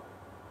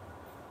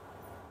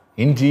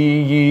இஞ்சி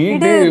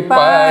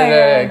இடுப்பு.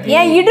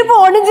 ஏன் இடுப்பு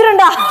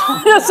ஒடிஞ்சிருண்டா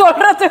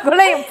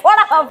சொல்றதுக்குள்ள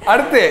போடா.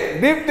 அடுத்து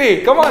தீப்தி,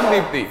 கம் ஆன்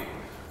தீப்தி,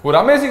 ஒரு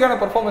அமேசிங்கான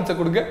பெர்ஃபார்மன்ஸ்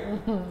கொடுங்க.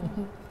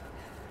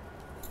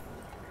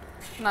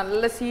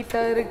 நல்ல சீட்டா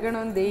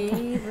இருக்கணும்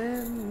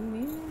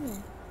தெய்வமே.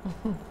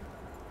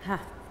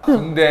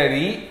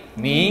 சுந்தரி,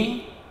 நீ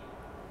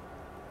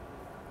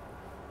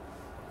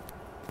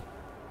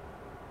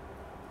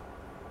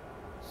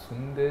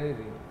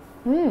சுந்தரி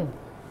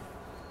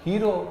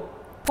ஹீரோ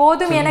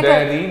போதும் எனக்கு.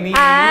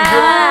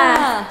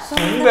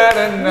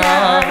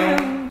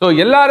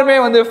 எல்லாருமே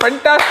வந்து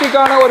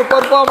ஃபென்டாஸ்டிக்கான ஒரு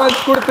பெர்ஃபார்மன்ஸ்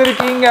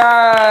கொடுத்துருக்கீங்க.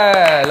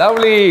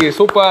 Lovely,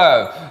 super.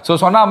 ஸோ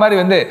சொன்ன மாதிரி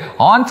வந்து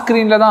ஆன்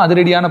ஸ்க்ரீன்ல தான்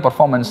அதிரடியான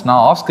பெர்ஃபார்மன்ஸ்னா,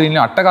 ஆஃப்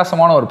ஸ்க்ரீன்லயும்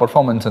அட்டகாசமான ஒரு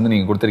பெர்ஃபார்மன்ஸ் வந்து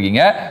நீங்க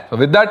கொடுத்துருக்கீங்க. ஸோ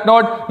வித் தட்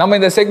நோட் நம்ம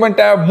இந்த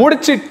செக்மெண்ட்டை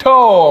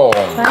முடிச்சிட்டோம்.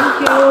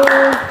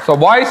 So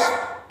boys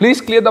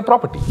please clear the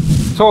property.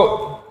 So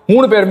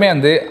 3 பேருமே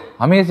வந்து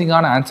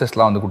அமேசிங்கான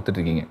ஆன்சர்ஸ்லாம் வந்து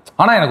கொடுத்துட்ருக்கீங்க.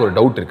 ஆனால் எனக்கு ஒரு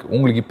டவுட் இருக்குது.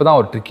 உங்களுக்கு இப்போ தான்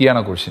ஒரு ட்ரிக்கியான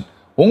கொஷின்.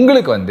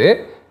 உங்களுக்கு வந்து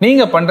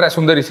நீங்கள் பண்ணுற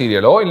சுந்தரி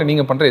சீரியலோ இல்லை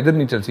நீங்கள் பண்ணுற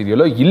எதிர்நீச்சல்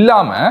சீரியலோ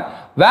இல்லாமல்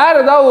வேற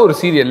ஏதாவது ஒரு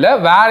சீரியலில்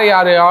வேற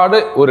யாரையாவது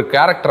ஒரு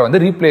கேரக்டரை வந்து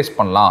ரீப்ளேஸ்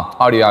பண்ணலாம்,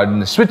 அப்படி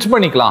ஸ்விட்ச்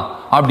பண்ணிக்கலாம்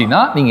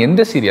அப்படின்னா நீங்கள்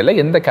எந்த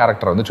சீரியலில் எந்த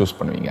கேரக்டரை வந்து சூஸ்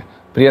பண்ணுவீங்க?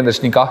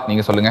 பிரியதர்ஷினிகா,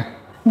 நீங்கள் சொல்லுங்கள்.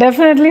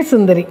 டெஃபினெட்லி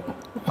சுந்தரி.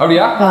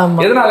 அப்படியா?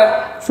 எதனால?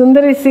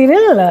 சுந்தரி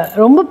சீரியல்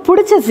ரொம்ப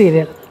பிடிச்ச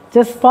சீரியல்.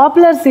 ஜஸ்ட்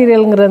பாப்புலர்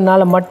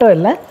சீரியலுங்கிறதுனால மட்டும்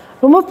இல்லை,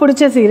 ரொம்ப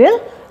பிடிச்ச சீரியல்.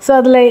 ஸோ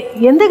அதில்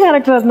எந்த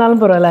கேரக்டர்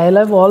இருந்தாலும் பரவாயில்ல, I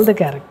love all the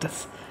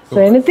characters. So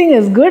anything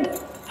is good.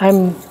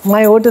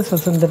 My vote is for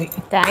Sundari.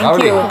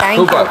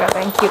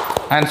 Thank you.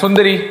 And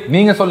சுந்தரி,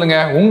 நீங்கள்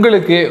சொல்லுங்கள்,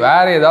 உங்களுக்கு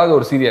வேற ஏதாவது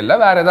ஒரு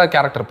சீரியலில் வேற ஏதாவது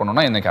கேரக்டர்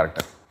பண்ணணும்னா என்ன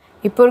கேரக்டர்?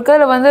 இப்போ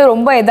இருக்கிறதுல வந்து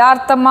ரொம்ப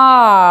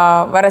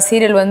யதார்த்தமாக வர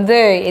சீரியல் வந்து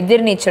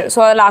எதிர்நீச்சல். ஸோ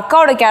அதில்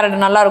அக்காவோட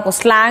கேரக்டர் நல்லா இருக்கும்,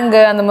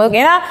 ஸ்லாங்கு அந்த மாதிரி.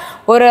 ஏன்னா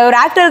ஒரு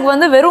ஆக்டருக்கு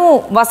வந்து வெறும்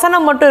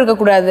வசனம் மட்டும்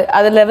இருக்கக்கூடாது,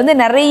 அதில் வந்து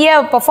நிறைய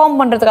பர்ஃபார்ம்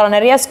பண்ணுறதுக்கான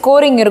நிறைய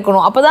ஸ்கோரிங்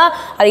இருக்கணும். அப்போ தான்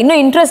அது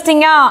இன்னும்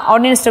இன்ட்ரெஸ்டிங்காக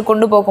ஆடியன்ஸ்ட்டை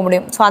கொண்டு போக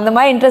முடியும். ஸோ அந்த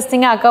மாதிரி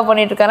இன்ட்ரெஸ்டிங்காக அக்கா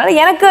பண்ணிட்டு இருக்கனால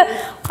எனக்கு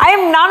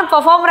நானும்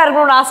பர்ஃபார்மராக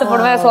இருக்கணும்னு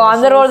ஆசைப்படுவேன். ஸோ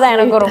அந்த ரோல் தான்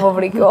எனக்கு ரொம்ப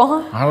பிடிக்கும்.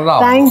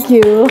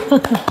 தேங்க்யூ.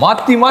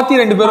 மாற்றி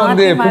 2 பேரும்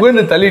வந்து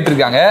புகழ்ந்து தள்ளிட்டு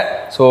இருக்காங்க.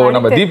 ஸோ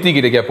நம்ம தீப்தி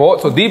கிட்ட கேட்போம்.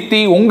 ஸோ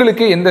தீப்தி, உங்களுக்கு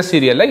எந்த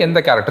சீரியல்ல எந்த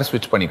கேரக்டர்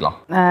ஸ்விட்ச் பண்ணிக்கலாம்?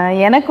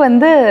 எனக்கு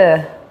வந்து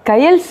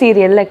கயல்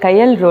சீரியல்ல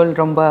கயல் ரோல்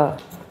ரொம்ப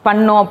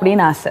பண்ணோம்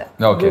அப்படின்னு ஆசை.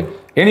 Okay,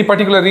 any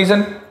particular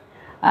reason?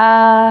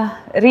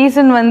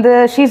 Reason வந்து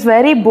she is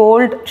very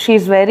bold, she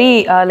is very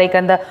like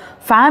அந்த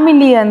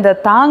ஃபேமிலி அந்த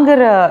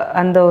தாங்குற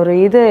அந்த ஒரு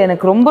இது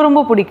எனக்கு ரொம்ப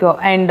ரொம்ப பிடிக்கும்.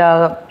 And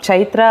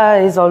Chaitra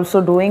is also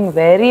doing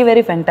very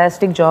very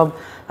fantastic job.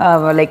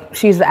 Like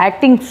she is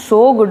acting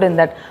so good in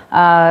that.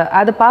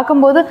 அதை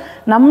பார்க்கும்போது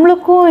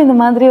நம்மளுக்கும் இந்த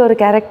மாதிரி ஒரு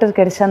கேரக்டர்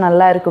கிடைச்சா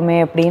நல்லா இருக்குமே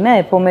அப்படின்னு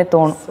எப்போவுமே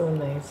தோணும். So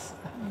nice.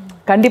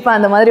 கண்டிப்பாக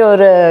அந்த மாதிரி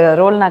ஒரு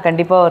ரோல் நான்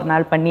கண்டிப்பாக ஒரு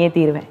நாள் பண்ணியே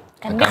தீருவேன்.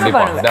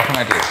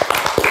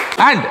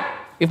 அண்ட்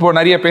இப்போ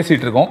நிறைய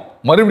பேசிட்டு இருக்கோம்,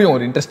 மறுபடியும்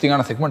ஒரு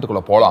இன்ட்ரெஸ்டிங்கான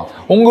செக்மெண்ட்டுக்குள்ள போகலாம்.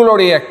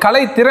 உங்களுடைய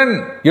கலை திறன்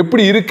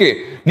எப்படி இருக்கு?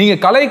 நீங்க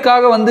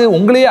கலைக்காக வந்து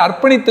உங்களையே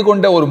அர்ப்பணித்து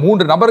கொண்ட ஒரு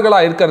 3 நபர்களா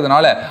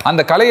இருக்கிறதுனால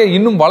அந்த கலையை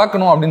இன்னும்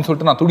வளர்க்கணும் அப்படின்னு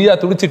சொல்லிட்டு நான்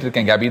துடிச்சிட்டு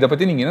இருக்கேன். கேபி, இதை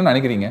பத்தி நீங்க என்ன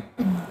நினைக்கிறீங்க?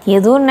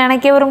 எதுவும்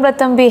நினைக்க விரும்பல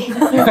தம்பி.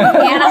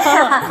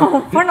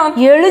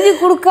 எழுதி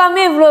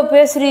கொடுக்காம இவ்வளவு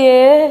பேசுறியே.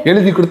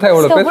 எழுதி கொடுத்தா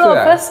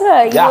இவ்வளவு பேசுற.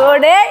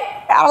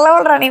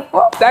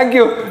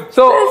 தேங்க்யூ.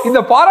 ஸோ இந்த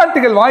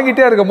பாராட்டுகள்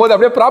வாங்கிட்டே இருக்கும்போது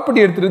அப்படியே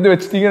ப்ராப்பர்ட்டி எடுத்துட்டு வந்து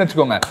வச்சுட்டீங்கன்னு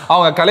வச்சுக்கோங்க,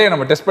 அவங்க கலையை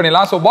நம்ம டெஸ்ட்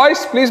பண்ணிடலாம். So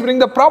boys please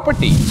bring the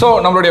property. So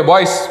நம்மளுடைய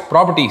பாய்ஸ்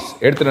ப்ராப்பர்ட்டிஸ்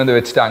எடுத்துட்டு வந்து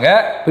வச்சுட்டாங்க.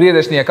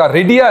 பிரியதர்ஷினி அக்கா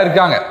ரெடியா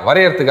இருக்காங்க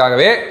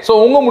வரையறதுக்காகவே.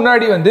 ஸோ உங்க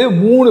முன்னாடி வந்து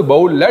 3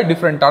 பவுல்ல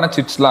டிஃப்ரெண்டான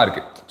சிப்ஸ்லாம்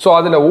இருக்கு. ஸோ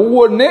அதில்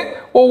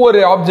ஒவ்வொரு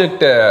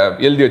ஆப்ஜெக்ட்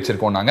எழுதி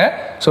வச்சிருக்கோம் நாங்கள்.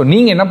 ஸோ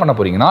நீங்கள் என்ன பண்ண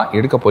போறீங்கன்னா,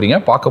 எடுக்க போறீங்க,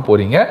 பார்க்க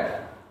போறீங்க,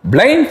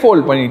 பிளைண்ட்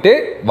ஃபோல்ட் பண்ணிட்டு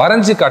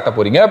வரைஞ்சி காட்ட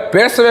போறீங்க.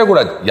 பேசவே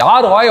கூடாது.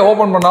 யார் வாயை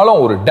ஓபன் பண்ணாலும்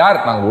ஒரு டேர்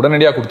நாங்கள்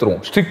உடனடியாக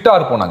கொடுத்துருவோம். ஸ்ட்ரிக்டா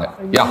இருப்போம் நாங்கள்.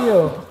 யா.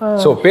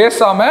 ஸோ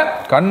பேசாம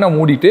கண்ணை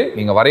மூடிட்டு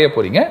நீங்க வரைய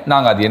போறீங்க.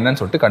 நாங்கள் அது என்னன்னு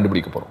சொல்லிட்டு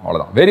கண்டுபிடிக்க போறோம்.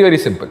 அவ்வளோதான். Very very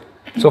simple.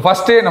 So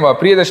first நம்ம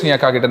பிரியதர்ஷினி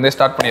அக்கா கிட்ட இருந்தே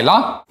ஸ்டார்ட்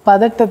பண்ணிடலாம்.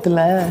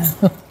 பதட்டத்தில்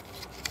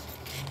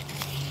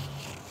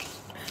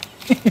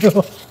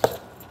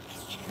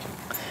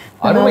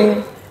அருமை.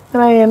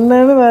 நான்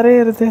என்னன்னு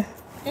வரையறது?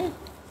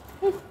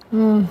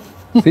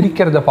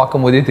 சிரிக்கிறத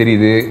பார்க்கும் போதே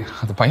தெரியுது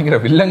அது பயங்கர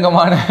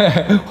வில்லங்கமான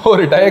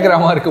ஒரு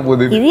டயக்ராமா இருக்க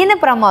போகுது. இது என்ன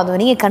பிரமாதம்?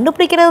 நீங்க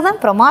கண்டுபிடிக்கிறது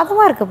தான்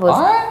பிரமாதமா இருக்க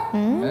போகுது.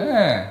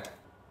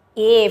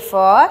 A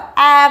for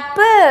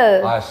apple.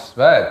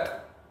 Ashwath.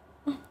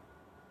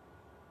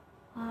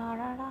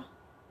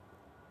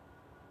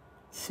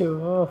 Show.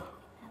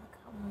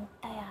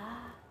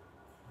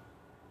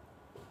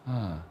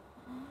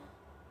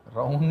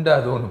 ரவுண்டா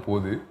அது ஒன்று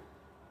போகுது.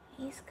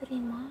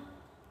 ஐஸ்கிரீமா?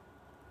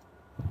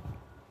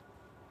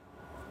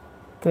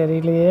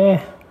 தெரியலையே,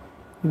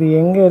 இது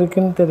எங்க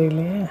இருக்குன்னு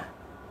தெரியலையே.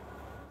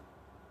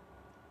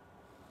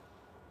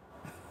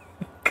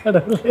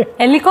 கடவுளே.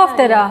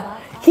 ஹெலிகாப்டரா?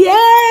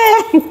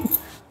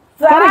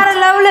 வேற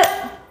லெவல்.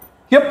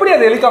 எப்படி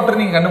அது ஹெலிகாப்டர்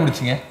நீங்க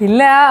கண்டுபிடிச்சீங்க?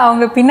 இல்ல,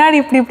 அவங்க பின்னாடி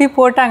இப்படி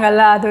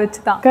போட்டாங்கல்ல, அதை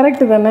வச்சுதான்.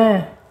 கரெக்ட் தானே?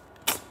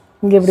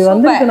 இங்க இப்படி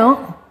வந்திருக்கணும்.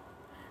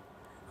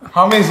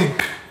 அமேசிங்.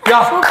 யா.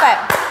 சூப்பர்.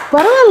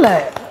 பரவாயில்ல.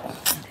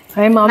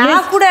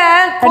 நான் கூட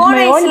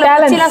கோனைஸ்ல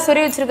வச்சிலாம்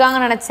சொறி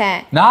வச்சிருக்காங்கன்னு நினைச்சேன்.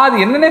 நான் அது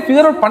என்னன்னே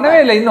ஃபிகர் அவுட் பண்ணவே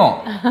இல்லை இன்னும்.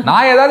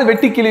 நான் ஏதாவது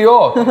வெட்டிக்கிளியோ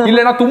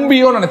இல்லனா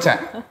தும்பியோ நினைச்சேன்.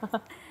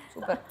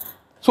 Super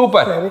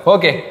super.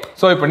 ஓகே,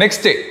 சோ இப்போ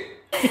நெக்ஸ்ட்.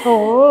 ஓ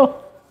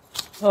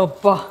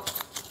அப்பா.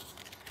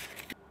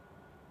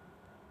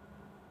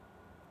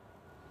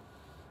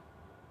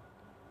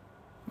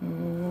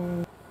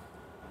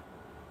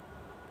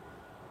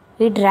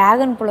 இது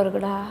டிராகன் போல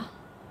இருக்குடா.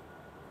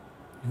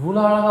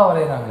 இவ்வளவு அழகா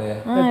வரையறாங்களே.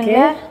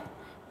 ஓகே.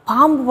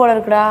 பாம்பு போல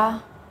இருக்குடா.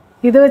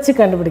 இதை வச்சு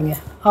கண்டுபிடிங்க.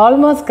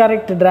 Almost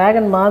correct.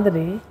 டிராகன்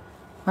மாதிரி.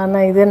 ஆனா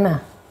இது என்ன?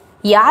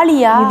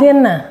 யாழியா? இது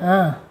என்ன?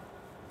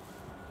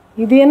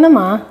 இது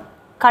என்னம்மா?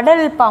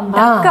 கடல் பாம்பு.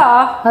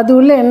 அது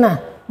உள்ள என்ன?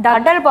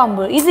 கடல்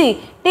பாம்பு. இது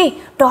டேய்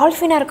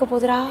டால்ஃபினா இருக்க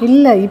போதுடா.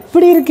 இல்ல,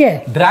 இப்படி இருக்கே.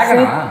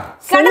 டிராகனா?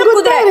 கடல்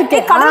குதிரை இருக்கு.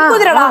 கடல்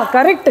குதிரைடா.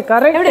 Correct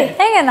correct.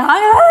 ஏங்க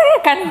நாங்க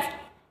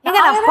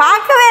நான்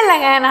பார்க்கவே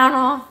இல்லைங்க.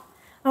 நானும்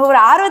ஒரு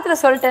ஆர்வத்துல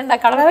சொல்லிட்டேன்டா.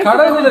 கடல்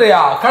கடல் குதிரையா?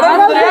 கடல்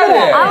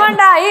குதிரையா?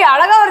 ஆமாண்டா. ஏய்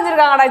அழகா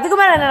வரைஞ்சிருக்காங்கடா. இதுக்கு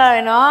மேல என்னடா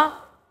வேணும்?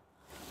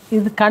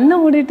 இது கண்ணை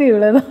மூடிட்டு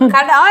இவ்வளவுதான்.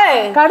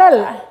 கடல்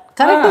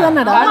கரெக்ட்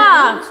தானடா? ஆமா,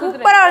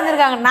 சூப்பரா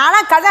வரைஞ்சிருக்காங்க. நானா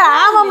கதை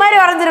ஆமா மாதிரி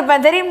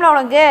வரைஞ்சிருப்பேன். தெரியுமா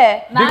உனக்கு?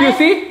 Did you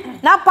see?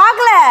 நான்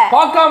பார்க்கல.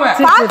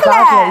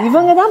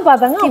 இவங்க தான்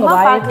பார்த்தாங்க. அவங்க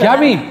வாயை.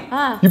 கேபி,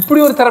 இப்படி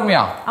ஒரு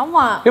திறமையா?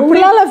 ஆமா.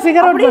 எப்படியால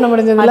ஃபிகர் அவுட் பண்ண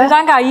முடிஞ்சதுல?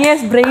 அதாங்க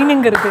ஐஎஸ்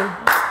பிரெயினிங் இருக்கு.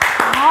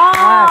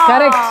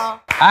 கரெக்ட்.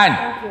 அண்ட்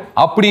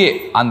அப்படியே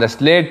அந்த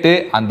ஸ்லேட்டு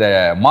அந்த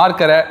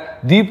மார்க்கரை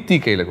தீப்தி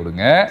கையில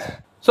கொடுங்க.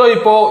 சோ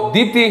இப்போ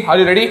Deepti, are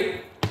you ready?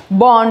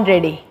 born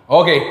ready.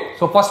 Okay,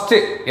 so first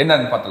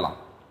என்னன்னு பார்த்தலாம்.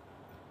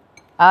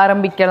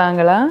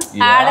 ஆரம்பிக்கலாங்களா?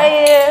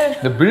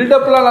 இந்த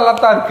பில்டப்லாம் நல்லா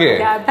தான் இருக்கு.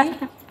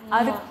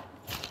 அது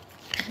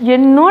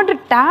என்னோட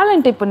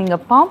டேலண்ட் இப்போ நீங்க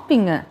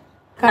பாப்பீங்க.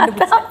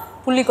 கண்டிப்பா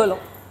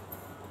புள்ளிக்கோலம்.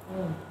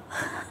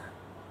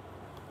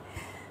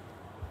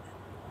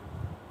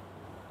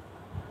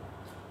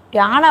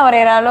 யானை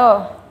வரையறாளோ?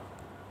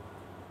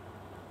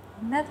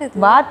 என்னது இது?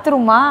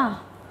 பாத்ரூமா?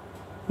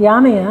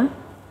 யானையா?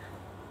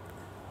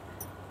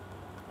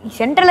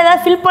 சென்டர்ல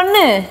ஏதாவது ஃபில்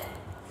பண்ணு.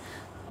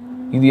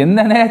 இது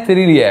என்னன்னே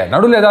தெரியலையே.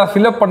 நடுவுல ஏதாவது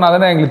ஃபில் அப்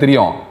பண்ணாதானே எங்களுக்கு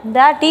தெரியும். இந்த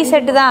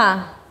டி-ஷர்ட் தான்.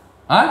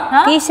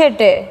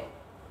 டி-ஷர்ட்.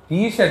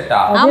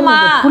 டி-ஷர்ட்டா? ஆமா.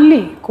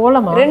 புள்ளி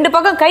கோலமா? ரெண்டு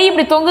பக்கம் கை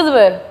இப்படி தொங்குது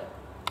பார்.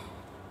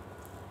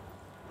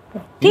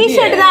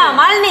 டி-ஷர்ட் தான்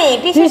மாலினி.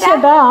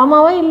 டி-ஷர்ட்டா?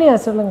 ஆமாவா இல்லையா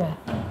சொல்லுங்க.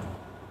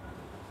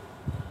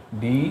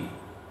 டி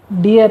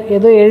டியர்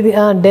ஏதோ எழுதி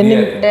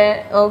டெனிம்.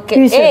 ஓகே.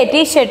 ஏய்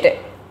T-shirt.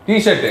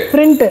 T-shirt.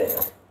 Print.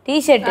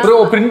 T-shirt. Bro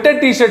printed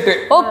T-shirt.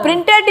 ஓ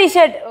பிரிண்டட்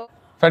டி-ஷர்ட்.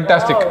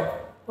 ஃபேண்டாஸ்டிக்.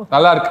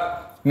 நல்லா இருக்கு.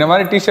 இந்த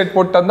மாதிரி டி-ஷர்ட்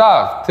போட்டு வந்தா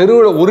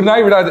தெருவுல ஒரு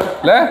நாய் விடாது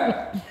இல்ல?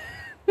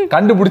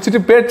 கண்டுபிடிச்சிட்டு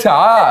பேச்சா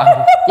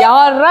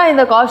யாரா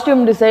இந்த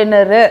காஸ்டியூம்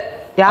டிசைனர்,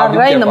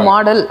 யாரா இந்த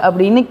மாடல்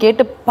அப்படின்னு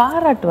கேட்டு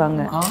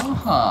பாராட்டுவாங்க.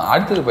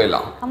 அடுத்தது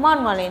போயிடலாம். Come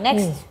on Malini.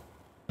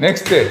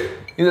 நெக்ஸ்ட்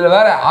இதுல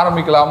வேற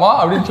ஆரம்பிக்கலாமா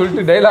அப்படின்னு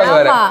சொல்லிட்டு டைலாக்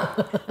வேற.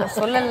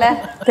 சொல்லல.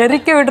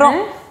 தெரிக்க விடுறோம்.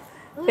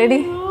 ரெடி?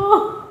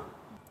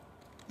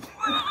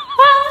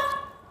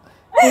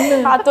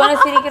 பாத்தோனே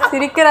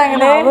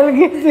சிரிக்கிறாங்களே.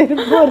 அவளுக்கு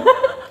சிரிப்பு.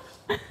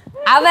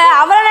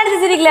 அவள நினைச்சு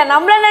சிரிக்கல,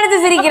 நம்மள நினைச்சு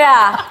சிரிக்கிறா.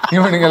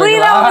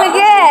 புரியுதா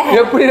உங்களுக்கு?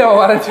 எப்படி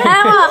வரைச்சு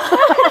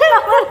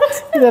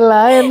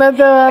இதெல்லாம்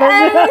என்னத்த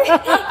வரைஞ்சு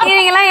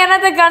இவங்கெல்லாம்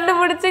என்னத்த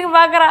கண்டுபிடிச்சு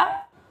பாக்குறா.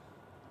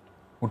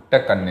 முட்டை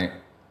கண்ணு.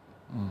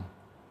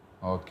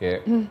 ஓகே,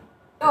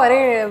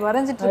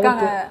 வரைஞ்சிட்டு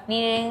இருக்காங்க. நீ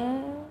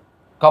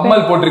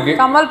கம்மல் போட்டிருக்கு.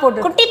 கம்மல்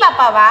போட்டு குட்டி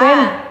பாப்பாவா?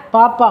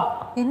 பாப்பா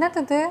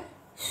என்னது?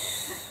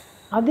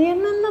 அது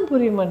என்னன்னு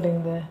புரிய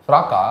மாட்டேங்குது.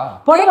 ஃப்ராக்கா?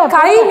 புடவை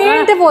கை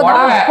நீண்டு போதா?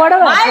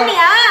 புடவை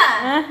மாலினியா?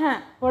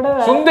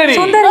 புடவை. சுந்தரி.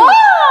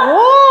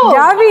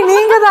 யாவி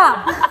நீங்க தான்.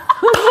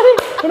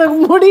 உனக்கு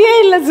முடியே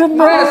இல்ல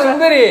சுந்தரி.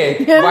 சுந்தரி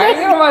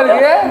பயங்கரமா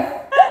இருக்கு.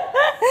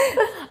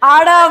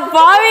 அட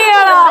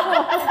பாவிகளா,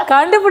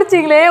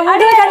 கண்டுபிடிச்சீங்களே,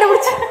 உங்களை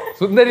கண்டுபிடிச்சு.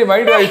 சுந்தரி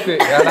மைண்ட் வாய்ஸ்.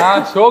 ஏடா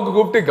ஷோக்கு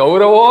கூப்பிட்டு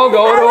கௌரவம்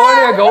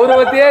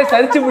கௌரவத்தையே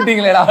சரிச்சு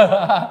விட்டீங்களேடா.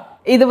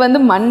 இது வந்து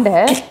மண்டை,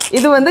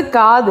 இது வந்து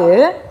காது,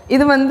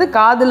 இது வந்து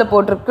காதுல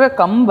போட்டிருக்கிற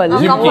கம்பல்,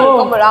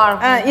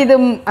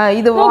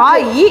 இது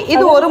வாய்,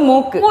 இது ஒரு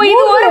மூக்கு.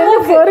 இது ஒரு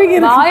மூக்கு.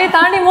 வாயை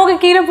தாண்டி மூக்கு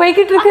கீழே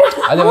போய்கிட்டு இருக்கு.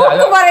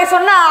 மூக்கு பாறை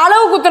சொன்னா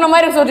அளவு குத்துன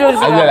மாதிரி சொல்லி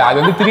அது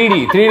வந்து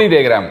 3D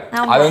டயக்ராம்.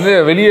 அது வந்து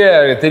வெளியே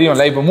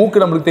தெரியும்ல. இப்ப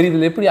மூக்கு நம்மளுக்கு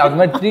தெரியுது எப்படி, அது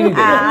மாதிரி 3D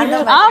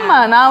டயக்ராம். ஆமா,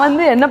 நான்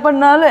வந்து என்ன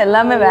பண்ணாலும்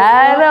எல்லாமே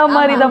வேற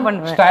மாதிரி தான்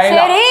பண்ணுவேன்.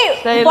 சரி,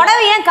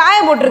 புடவை ஏன் காய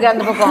போட்டிருக்க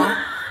அந்த பக்கம்?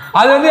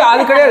 அது வந்து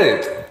அது கிடையாது,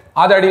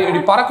 அது அடி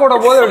பறக்கோட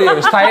போது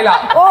அப்படி ஸ்டைலா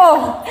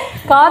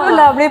காத்துல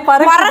அப்படியே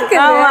பறக்குது.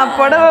 ஆமா,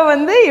 புடவை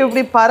வந்து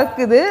இப்படி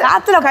பறக்குது.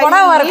 காத்துல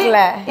புடவை பறக்கல,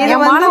 இது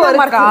வந்து ஒரு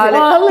கால்.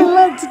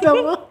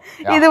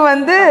 இது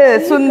வந்து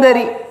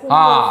சுந்தரி.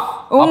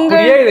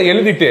 அப்படியே இதை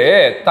எழுதிட்டு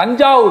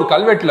தஞ்சாவூர்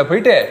கல்வெட்டுல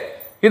போயிட்டு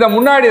இத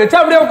முன்னாடி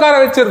வச்சு அப்படியே உட்கார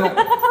வச்சிடணும்.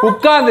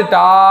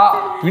 உட்கார்ந்துட்டா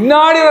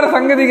பின்னாடி வர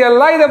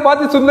சங்கதிகள்லாம் இதை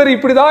பார்த்து சுந்தரி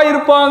இப்படிதான்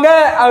இருப்பாங்க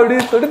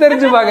அப்படின்னு சொல்லிட்டு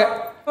தெரிஞ்சுப்பாங்க.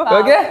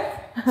 ஓகே,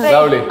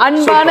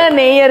 அன்பான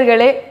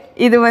நேயர்களே,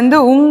 இது வந்து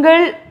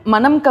உங்கள்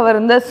மனம்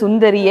கவர்ந்த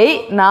சுந்தரியை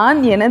நான்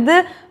எனது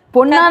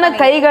பொன்னான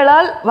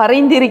கைகளால்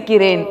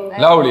வரைந்திருக்கிறேன்.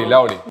 லவ்லி.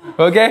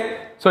 ஓகே,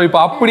 சோ இப்போ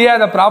அப்படியே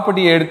அந்த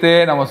ப்ராப்பர்ட்டியை எடுத்து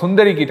நம்ம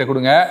சுந்தரி கிட்ட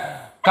கொடுங்க.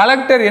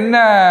 கலெக்டர் என்ன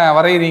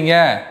வரையறீங்க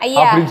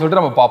அப்படின்னு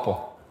சொல்லிட்டு நம்ம பார்ப்போம்.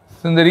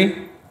 சுந்தரி,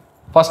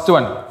 ஃபர்ஸ்ட்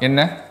ஒன் என்ன?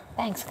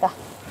 தேங்க்ஸ்க்கா.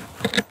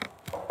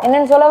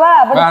 என்னன்னு சொல்லவா?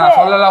 நான்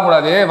சொல்லலாம்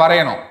கூடாது,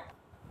 வரையணும்.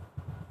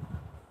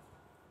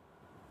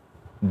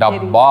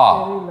 டப்பா,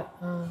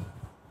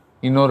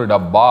 இன்னொரு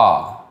டப்பா,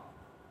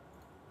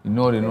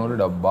 இன்னொரு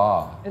டப்பா.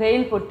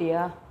 ரயில்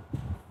பொட்டியா?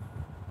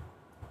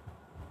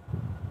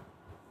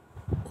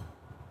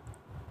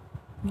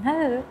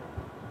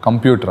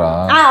 கம்ப்யூட்டரா?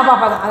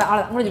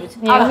 முடிஞ்சு போச்சு.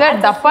 எங்க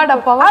டப்பா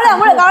டப்பாவா?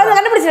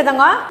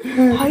 கண்டுபிடிச்சிருந்தாங்க.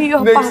 ஐயோ,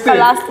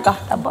 லாஸ்ட்க்கா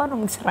டப்பா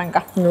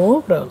முடிச்சிடறாங்கக்கா. No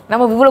problem.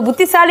 நம்ம இவ்வளவு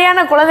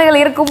புத்திசாலியான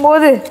குழந்தைகள்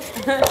இருக்கும்போது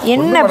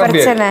என்ன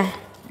பிரச்சனை?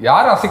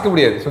 யாரும் அசைக்க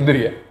முடியாது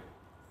சுந்தரிய.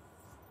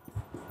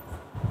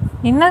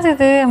 என்னது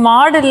இது?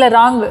 மாடு இல்ல,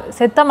 ராங்.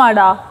 செத்த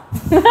மாடா?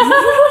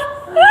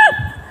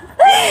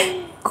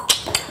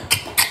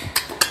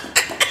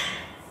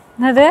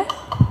 என்னது?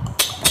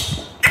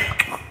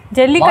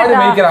 ஜல்லிக்கட்டா?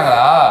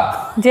 மேய்க்கிறாங்களா?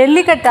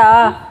 ஜல்லிக்கட்டா?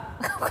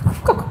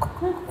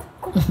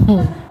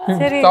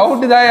 சரி,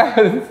 சவுண்ட் தாயா.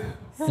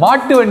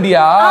 மாட்டு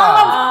வண்டியா?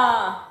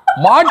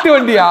 மாட்டு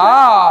வண்டியா?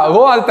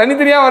 ஓ, அது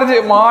தனித்தனியா வருது.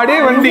 மாடே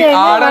வண்டி.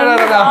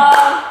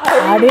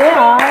 அப்படியே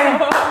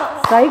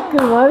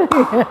சைக்கிள் மாதிரி.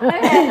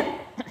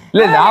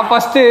 இல்ல, நான்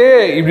ஃபர்ஸ்ட்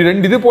இப்படி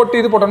ரெண்டு இது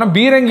போட்டோம்னா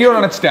பீரங்கியோ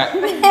நினைச்சிட்டேன்.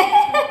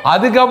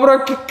 அதுக்கப்புறம்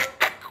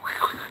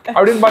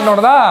அப்படின்னு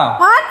பண்ணோம்தான்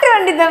மாட்டு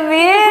வண்டி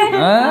தம்பி.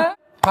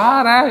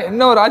 பாரு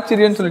என்ன ஒரு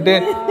ஆச்சரியம்னு சொல்லிட்டு.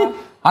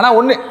 ஆனா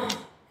ஒண்ணு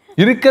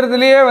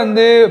இருக்கிறதுலயே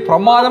வந்து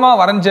பிரமாதமா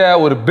வரைஞ்ச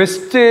ஒரு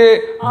பெஸ்ட்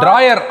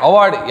டிராயர்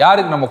அவார்டு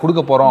யாருக்கு நம்ம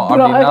கொடுக்க போறோம்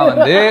அப்படின்னா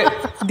வந்து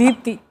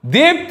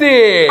தீப்தி.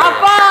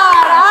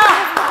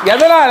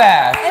 எதனால?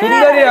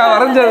 சுந்தரியா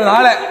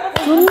வரைஞ்சதுனால.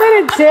 சுந்தரி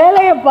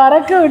சேலைய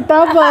பறக்க விட்டா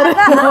பாரு.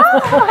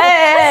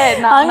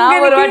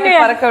 நான் ஒரு வாட்டி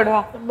பறக்க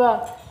விடுவா.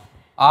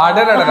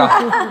 அடடடடா,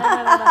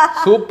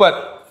 சூப்பர்.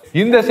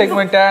 இந்த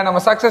செக்மெண்ட்டை நம்ம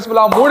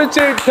சக்சஸ்ஃபுல்லா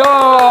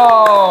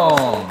முடிச்சிட்டோம்.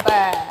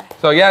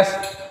 ஸோ எஸ்,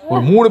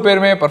 ஒரு 3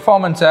 பேருமே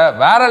பெர்ஃபார்மன்ஸை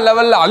வேற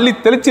லெவல்ல அள்ளி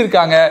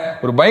தெளிச்சிருக்காங்க.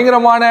 ஒரு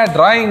பயங்கரமான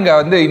டிராயிங்கை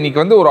வந்து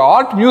இன்னைக்கு வந்து ஒரு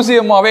ஆர்ட்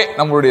மியூசியமாவே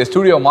நம்மளுடைய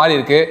ஸ்டுடியோ மாறி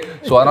இருக்கு.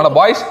 ஸோ அதனால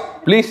boys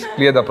please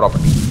clear the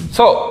property.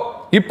 So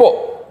இப்போ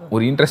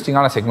ஒரு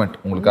இன்ட்ரெஸ்டிங்கான செக்மெண்ட்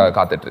உங்களுக்காக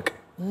காத்துட்டு இருக்கு.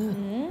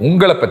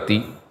 உங்களை பத்தி,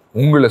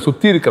 உங்களை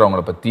சுத்தி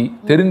இருக்கிறவங்களை பத்தி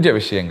தெரிஞ்ச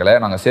விஷயங்களை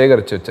நாங்க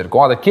சேகரிச்சு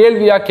வச்சிருக்கோம். அதை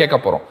கேள்வியா கேட்க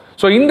போறோம்.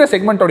 ஸோ இந்த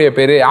செக்மெண்டோடைய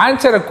பேரு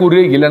ஆன்சரை கூறு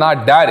இல்லைனா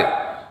டேரு.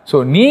 ஸோ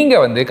நீங்க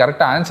வந்து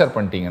கரெக்டா ஆன்சர்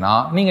பண்ணிட்டீங்கன்னா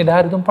நீங்க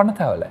டேர் எதுவும் பண்ண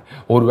தேவையில்ல.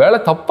 ஒருவேளை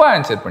தப்பா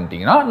ஆன்சர்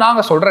பண்ணிட்டீங்கன்னா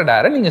நாங்க சொல்ற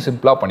டேரை நீங்க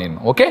சிம்பிளா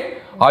பண்ணிடணும். Okay,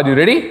 are you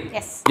ready?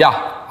 யா,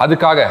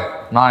 அதுக்காக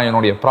நான்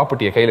என்னுடைய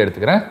ப்ராப்பர்ட்டியை கையில்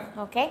எடுத்துக்கிறேன்.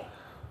 ஓகே,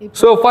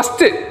 ஸோ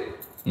ஃபர்ஸ்ட்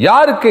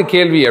யாருக்கு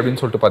கேள்வி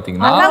அப்படின்னு சொல்லிட்டு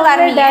பாத்தீங்கன்னா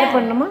டேர்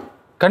பண்ணுமா?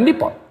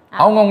 கண்டிப்பா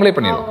அவங்களே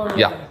பண்ணிடுவோம்.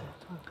 யா,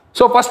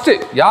 ஸோ ஃபர்ஸ்ட்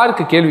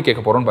யாருக்கு கேள்வி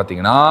கேட்க போறோம்னு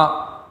பாத்தீங்கன்னா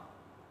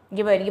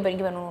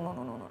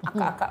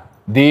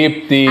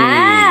தீப்தி.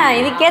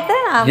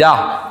 யா,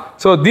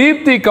 ஸோ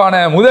தீப்திக்கான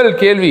முதல்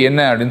கேள்வி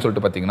என்ன அப்படின்னு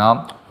சொல்லிட்டு பாத்தீங்கன்னா,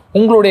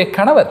 உங்களுடைய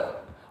கணவர்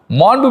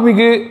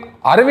மாண்புமிகு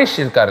அரவேஷ்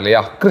இருக்கார்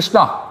இல்லையா,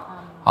 கிருஷ்ணா,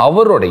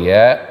 அவருடைய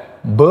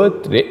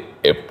பர்த்டே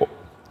எப்போ?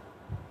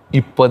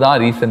 இப்போதான்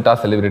ரீசெண்டாக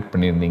செலிப்ரேட்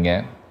பண்ணியிருந்தீங்க.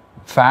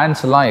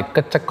 ஃபேன்ஸ் எல்லாம்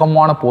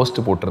எக்கச்சக்கமான போஸ்ட்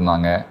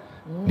போட்டிருந்தாங்க,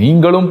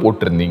 நீங்களும்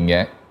போட்டிருந்தீங்க.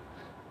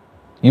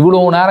 இவ்வளோ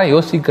நேரம்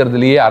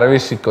யோசிக்கிறதுலயே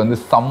அரவேஷுக்கு வந்து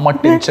செம்ம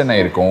டென்ஷன்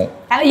ஆயிருக்கும்.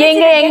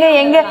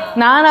 எங்க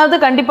நானாவது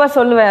கண்டிப்பா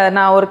சொல்லுவேன்.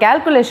 நான் ஒரு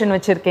கால்குலேஷன்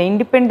வச்சிருக்கேன்.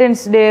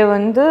 இண்டிபெண்டன்ஸ் டே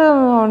வந்து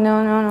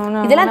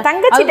இதெல்லாம்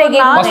தங்கச்சி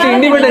ஃபர்ஸ்ட்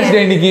இண்டிபெண்டன்ஸ்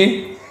டே இன்னைக்கு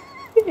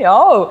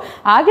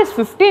ஆகஸ்ட்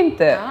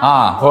 15th.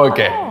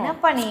 ஓகே.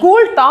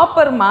 ஸ்கூல்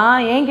டாப்பர்மா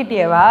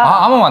என்கிட்டயேவா?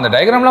 ஆமாம், அந்த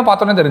டயக்ராம்லாம்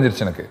பார்த்தோன்னே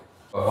தெரிஞ்சிருச்சு எனக்கு.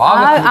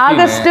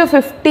 ஆகஸ்ட்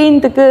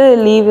 15க்கு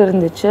லீவ்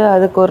இருந்துச்சு.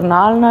 அதுக்கு ஒரு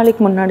 4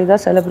 நாளைக்கு முன்னாடி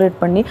தான் செலிப்ரேட்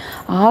பண்ணி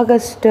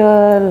ஆகஸ்ட்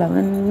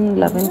 11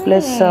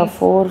 +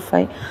 4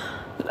 5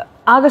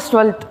 ஆகஸ்ட்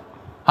 12th.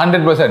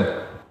 100%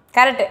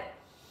 கரெக்ட்.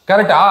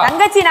 கரெக்டா?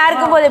 தங்கச்சி நான்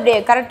இருக்கும்போது இப்படி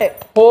கரெக்ட்.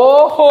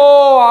 ஓஹோ,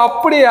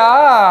 அப்படியா?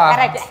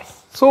 கரெக்ட்.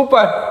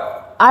 சூப்பர்.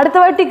 அடுத்த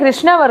வாட்டி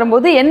கிருஷ்ணா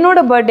வரும்போது என்னோட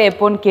பர்த்டே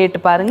எப்போன்னு கேட்டு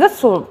பாருங்க.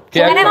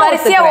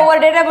 வரிசையா ஒவ்வொரு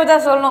டேட்டா பத்தி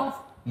சொல்லணும்.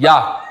 யா,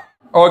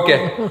 ஓகே.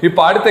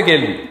 இப்போ அடுத்த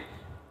கேள்வி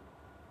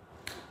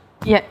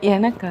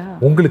எனக்கா?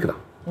 உங்களுக்கு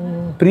தான்.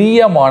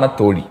 பிரியமான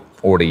தோழி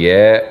உடைய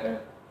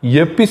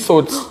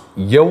எபிசோட்ஸ்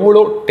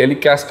எவ்வளோ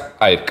டெலிகாஸ்ட்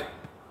ஆயிருக்கு?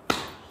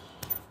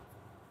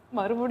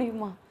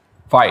 மறுபடியுமா?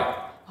 5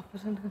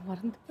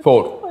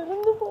 4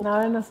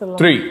 நான் என்ன சொல்லுவேன்?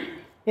 3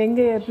 எங்க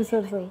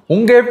எபிசோட் சொல்லுங்க.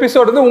 உங்க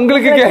எபிசோட் வந்து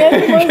உங்களுக்கு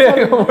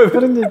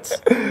புரிஞ்சிச்சு.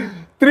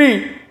 3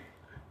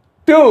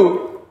 2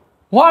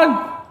 1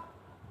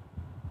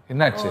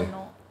 என்னாச்சு?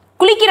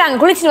 குளிக்கிறாங்க,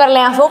 குளிச்சுட்டு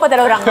வரலையா? சோப்பை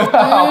தடவுறாங்க.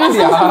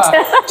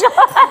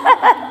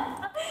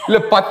 இல்ல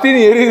பத்தினி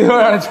எரியுதோ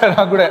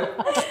நினைச்சா கூட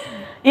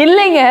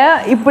இல்லைங்க,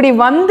 இப்படி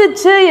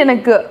வந்துச்சு.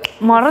 எனக்கு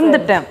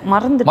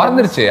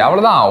மறந்துருச்சு.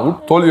 அவ்வளவுதான்.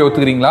 தோல்வியை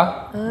ஒத்துக்கிறீங்களா?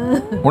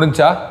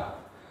 முடிஞ்சா?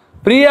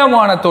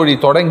 பிரியமான தோழி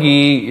தொடங்கி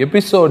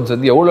எபிசோட்ஸ்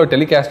வந்து எவ்வளவு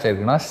டெலிகாஸ்ட்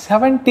ஆயிருக்குன்னா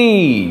 70.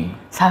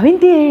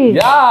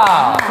 யா.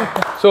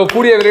 சோ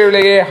கூடிய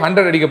விரைவிலேயே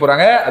 100 அடிக்க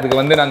போறாங்க. அதுக்கு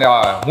வந்து நாங்க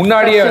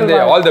முன்னாடியே வந்து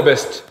ஆல் தி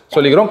பெஸ்ட்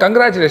சொல்லிக்கிறோம்,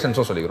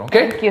 கங்க்ராச்சுலேஷன்ஸும் சொல்லிக்கிறோம்.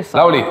 Okay,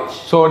 lovely.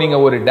 சோ நீங்க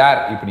ஒரு டேர்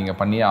இப்போ நீங்க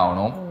பண்ணியே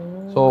ஆகணும்.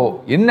 சோ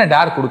என்ன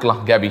டேர்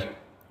கொடுக்கலாம் கேபி?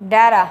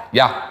 டேரா?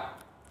 யா,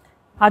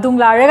 அது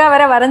உங்களை அழகா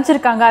வேற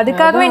வரைஞ்சிருக்காங்க,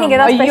 அதுக்காகவே நீங்க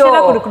ஏதாவது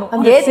ஸ்பெஷலா கொடுக்கணும்.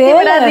 ஏத்தி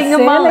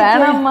விடாதீங்கம்மா,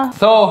 வேணாம்மா.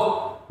 சோ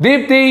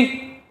தீப்தி,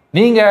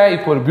 நீங்க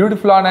இப்போ ஒரு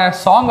பியூட்டிஃபுல்லான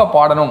சாங்கை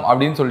பாடணும்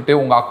அப்படின்னு சொல்லிட்டு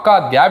உங்க அக்கா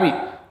கேபி,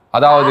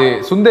 அதாவது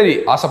சுந்தரி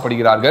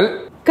ஆசைப்படுகிறார்கள்.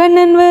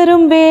 கண்ணன்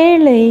வரும்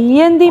வேளை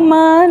அந்தி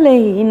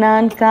மாலை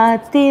நான்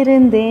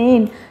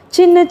காத்திருந்தேன்,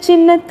 சின்ன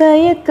சின்ன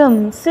தயக்கம்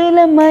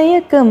சில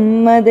மயக்கம்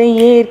அதை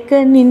ஏற்க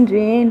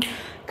நின்றேன்,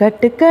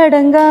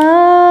 கட்டுக்கடங்கா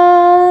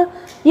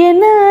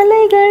என்ன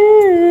அலைகள்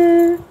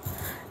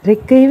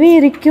ரெக்கை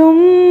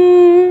விரிக்கும்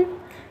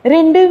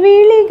 2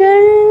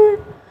 விழிகள்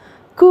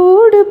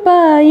கூடு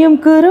பாயும்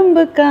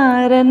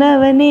குறும்புக்காரன்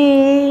அவனே.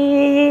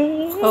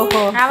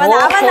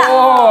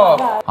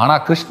 ஆனா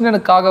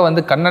கிருஷ்ணனுக்காக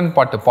வந்து கண்ணன்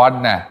பாட்டு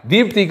பாடின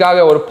தீப்திக்காக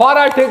ஒரு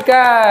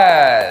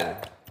பாராட்டுக்கள்.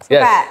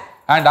 எஸ்.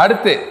 அண்ட்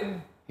அடுத்து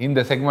இந்த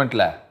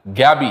செக்மெண்ட்ல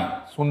கேபி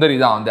சுந்தரி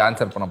தான் வந்து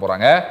ஆன்சர் பண்ண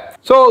போறாங்க.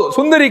 சோ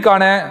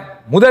சுந்தரிக்கான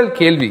முதல்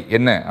கேள்வி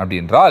என்ன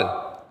அப்படின்றால்,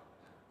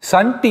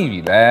 சன்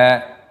டிவியில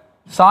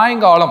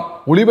சாயங்காலம்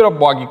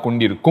ஒளிபரப்பாகி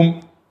கொண்டிருக்கும்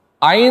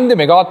 5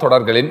 மெகா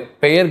தொடர்களின்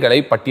பெயர்களை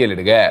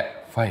பட்டியலிடுக.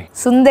 5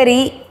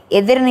 சுந்தரி,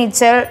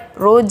 எதிர்நீச்சல்,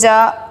 ரோஜா,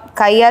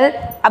 கயல்,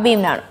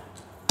 அபிமானம்.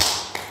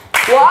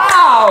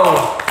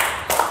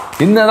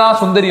 என்னதான்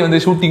சுந்தரி வந்து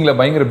ஷூட்டிங்ல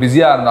பயங்கர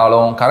பிஸியா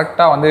இருந்தாலும்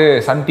கரெக்டா வந்து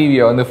சன்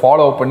டிவியை வந்து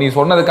ஃபாலோ பண்ணி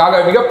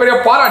சொன்னதுக்காக மிகப்பெரிய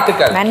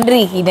பாராட்டுக்கள்.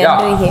 நன்றி.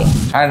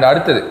 அண்ட்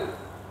அடுத்தது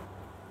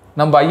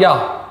நம்ம ஐயா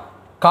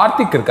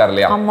கார்த்திக் இருக்கார்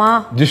இல்லையா,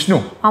 ஜிஷ்ணு,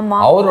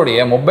 அவருடைய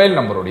மொபைல்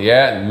நம்பருடைய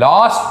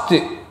லாஸ்ட்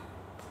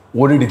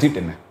ஒரு டிஜிட்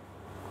என்ன?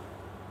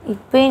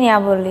 இப்பயே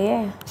ஞாபகம் இல்லையே,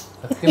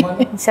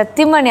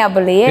 சத்தியமா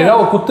ஞாபகம் இல்லையே.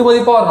 ஏதாவது ஒரு குத்து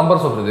மதிப்பா ஒரு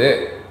நம்பர் சொல்றது.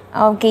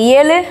 ஓகே,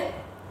 7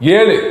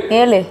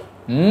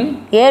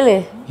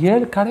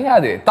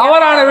 கிடையாது,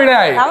 தவறான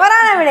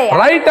விடை.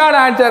 ரைட்டான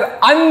ஆன்சர்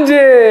 5.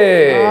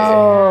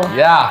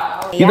 யா,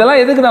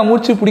 இதெல்லாம் எதுக்கு நான்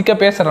மூச்சு பிடிக்க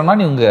பேசுறேன்னா,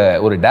 நீங்க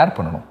ஒரு டேர்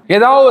பண்ணணும்.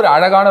 ஏதாவது ஒரு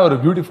அழகான ஒரு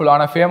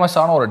பியூட்டிஃபுல்லான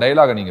ஃபேமஸான ஒரு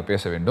டைலாக நீங்க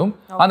பேச வேண்டும்.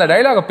 அந்த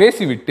டைலாக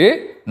பேசிவிட்டு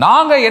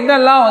நாங்க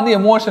என்னெல்லாம் வந்து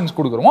எமோஷன்ஸ்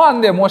கொடுக்குறோமோ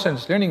அந்த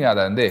எமோஷன்ஸ்லயும் நீங்க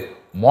அதை வந்து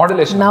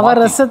மாடுலேஷன்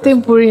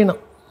நவரசத்தையும்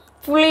புழியணும்.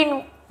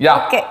 யா.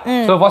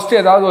 சோ ஃபர்ஸ்ட்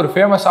ஏதாவது ஒரு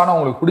ஃபேமஸான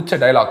உங்களுக்கு பிடிச்ச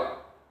டைலாக்.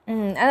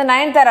 அது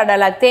Nayanthara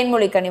dialogue,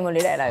 Thenmozhi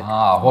Kanimozhi dialogue.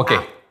 Okay.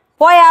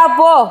 போயா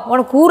போ,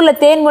 உனக்கு ஊர்ல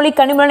தேன்மொழி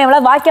கனிமொழி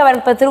எவ்வளவு வாக்கியா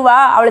வரப்ப திருவா,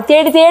 அவளை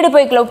தேடி தேடி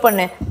போய் லவ்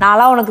பண்ணு,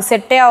 நான்லாம் உனக்கு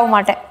செட்டே ஆக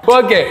மாட்டேன்.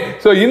 ஓகே.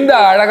 சோ இந்த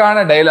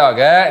அழகான டைலாக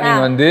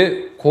நீங்க வந்து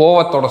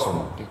கோவத்தோட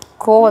சொல்லணும்.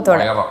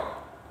 கோவத்தோட?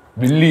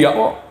 வில்லியா?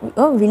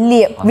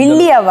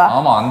 வில்லியாவா?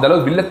 ஆமா, அந்த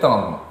அளவுக்கு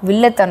வில்லத்தனம்.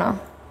 வில்லத்தனம்?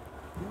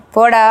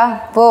 போடா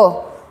போ,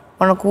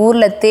 உனக்கு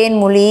ஊர்ல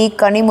தேன்மொழி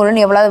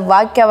கனிமொழின்னு எவ்வளவு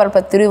வாக்கியா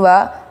வரப்ப திருவா,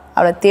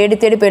 அவளை தேடி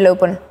தேடி போய்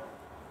லவ் பண்ணு,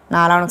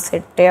 நான்லாம் உனக்கு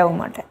செட்டே ஆக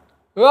மாட்டேன்.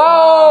 ஓ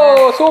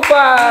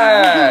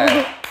சூப்பர்.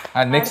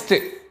 அண்ட் நெக்ஸ்ட்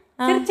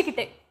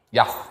சிரிச்சுக்கிட்டே.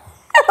 யா.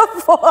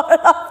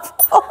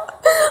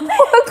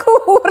 உனக்கு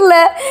ஊர்ல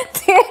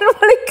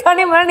தேன்மொழி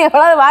கனிமொழி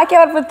எவ்வளவு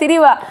வாக்கியா வரப்ப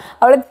திரிவா,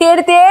 அவளை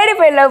தேடி தேடி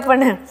போய் லவ்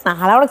பண்ணு,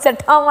 நான்லாம் உனக்கு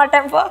செட் ஆக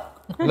மாட்டேன். போ.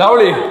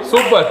 Lovely,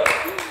 super.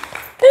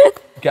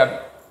 கேப்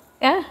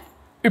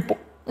இப்போ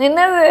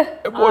என்னது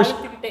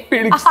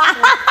ஃபீலிங்ஸ்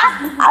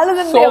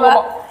அழுதுட்டேவா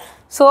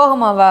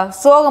சோகமாவா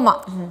சோகமா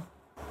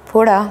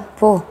போடா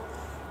போ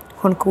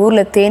உனக்கு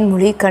ஊரில்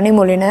தேன்மொழி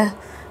கனிமொழின்னு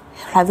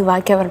அது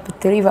வாக்கிய வரப்பு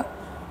தெரியவா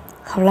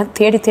அவளாம்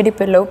தேடி தேடி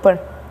போய் லவ் பண்ண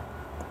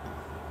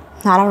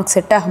நான் உனக்கு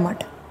செட் ஆக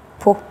மாட்டேன்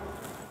போ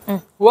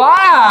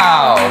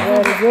wow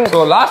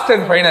so last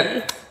and final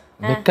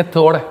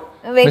வெக்கத்தோட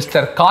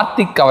mister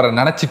Karthik அவரை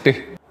நினைச்சிட்டு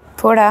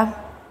போடா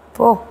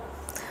போ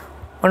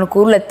உனக்கு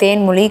ஊரில்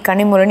தேன்மொழி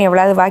கனிமொழின்னு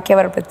எவ்வளவு வாக்கிய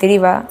வரப்ப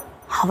தெரியவா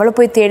அவளை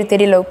போய் தேடி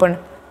தேடி லவ் பண்ணு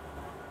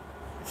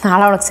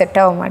நானும் உனக்கு செட்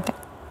ஆக மாட்டேன்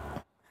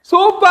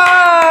சூப்பர்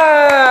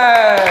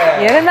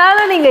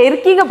இருந்தாலும் நீங்க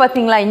இருக்கீங்க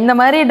பாத்தீங்களா இந்த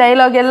மாதிரி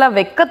டயலாக் எல்லாம்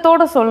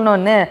வெக்கத்தோட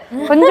சொல்லணும்னு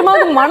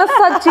கொஞ்சமாவது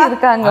மனசாட்சி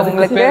இருக்காங்க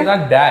உங்களுக்கு.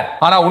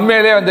 ஆனா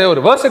உண்மையிலே வந்து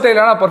ஒரு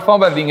வெர்சடைலான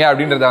பெர்ஃபார்மர் நீங்க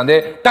அப்படின்றத வந்து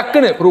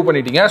டக்குன்னு ப்ரூவ்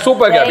பண்ணிட்டீங்க.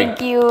 Super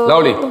KP,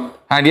 lovely.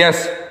 And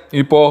S,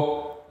 இப்போ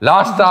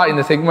லாஸ்டா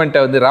இந்த செக்மெண்ட்டை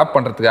வந்து ரேப்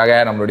பண்றதுக்காக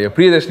நம்மளுடைய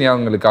பிரியதர்ஷினி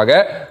அவங்களுக்காக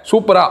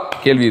சூப்பரா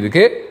கேள்வி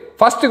இருக்கு.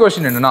 ஃபர்ஸ்ட்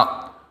கொஸ்டின் என்னன்னா,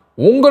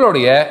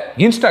 உங்களுடைய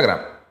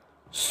இன்ஸ்டாகிராம்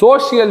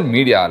சோசியல்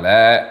மீடியால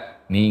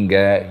நீங்க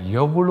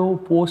எவ்வளோ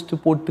போஸ்ட்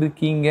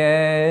போட்டிருக்கீங்க?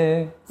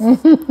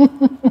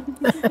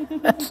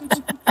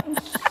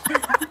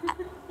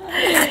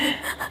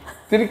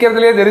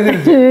 திரிக்கிறதுலயே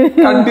தெரிஞ்சிருச்சு,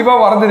 கண்டிப்பா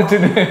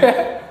மறந்துருச்சுன்னு.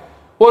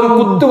 ஒரு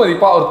குத்து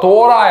மதிப்பா ஒரு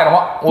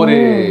தோராயிரமா ஒரு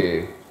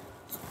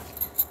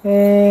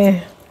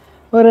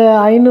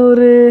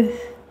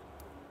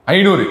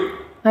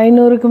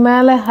 500க்கு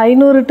மேல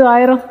 500 to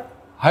 1000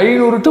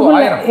 500 to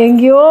 1000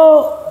 எங்கயோ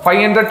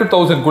 500 to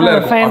 1000 குள்ள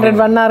இருக்கும்.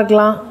 500 1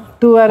 இருக்கலாம்,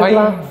 2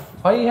 இருக்கலாம்.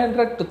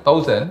 500 to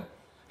 1000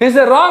 is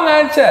the wrong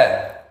answer.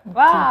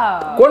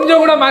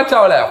 கொஞ்சம் கூட மேட்ச்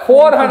ஆகல.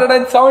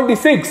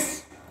 476.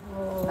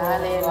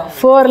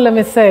 4ல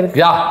மிஸ்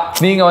ஆயிருக்கு. யா,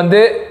 நீங்க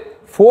வந்து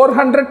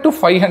 400 to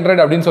 500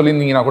 அப்படின்னு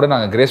சொல்லியிருந்தீங்கன்னா கூட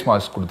நாங்க கிரேஸ்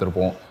மார்க்ஸ்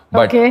கொடுத்துருப்போம்.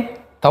 பட்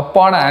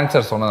தப்பான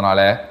ஆன்சர்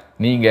சொன்னதுனால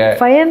நீங்க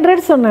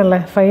 500 சொன்னல,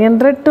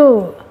 500 to.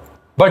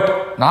 பட்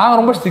நான்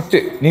ரொம்ப ஸ்ட்ரிக்ட்,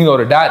 நீங்க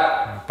ஒரு டேர்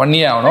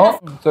பண்ணியே ஆகணும்.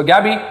 ஸோ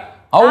கேபி,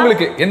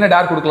 அவங்களுக்கு என்ன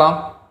டேர் கொடுக்கலாம்?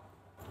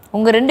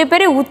 உங்க 2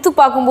 பேரையும் உத்து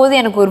பார்க்கும்போது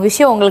எனக்கு ஒரு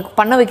விஷயம் உங்களுக்கு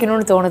பண்ண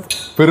வைக்கணும்னு தோணுது.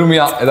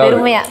 பெருமையா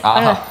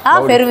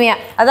பெருமையா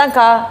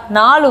அதான்க்கா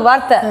 4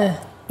 வார்த்தை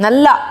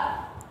நல்லா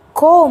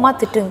கோவமா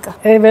திட்டுங்கக்கா.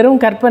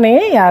 வெறும்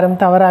கற்பனையை யாரும்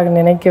தவறாக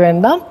நினைக்க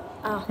வேண்டாம்.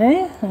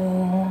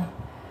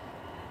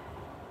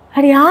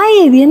 அடி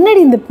இது என்னடி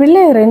இந்த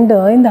பிள்ளை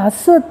ரெண்டும், இந்த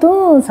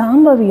அஸ்வத்தும்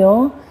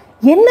சாம்பவியும்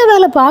என்ன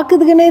வேலை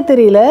பார்க்குதுக்குன்னே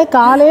தெரியல.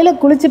 காலையில்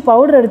குளிச்சு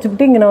பவுடர்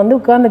அடிச்சுட்டு இங்கே வந்து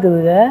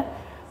உட்காந்துக்குதுங்க.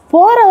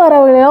 போகிற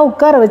வரவங்களையும்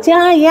உட்கார வச்சு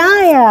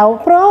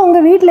அப்புறம்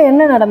உங்கள் வீட்டில்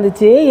என்ன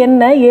நடந்துச்சு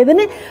என்ன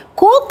ஏதுன்னு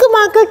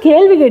கோக்குமாக்க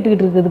கேள்வி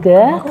கேட்டுக்கிட்டு இருக்குதுக்கு.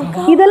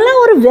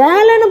 இதெல்லாம் ஒரு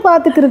வேலைன்னு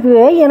பார்த்துக்கிருக்கு.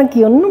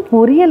 எனக்கு ஒன்றும்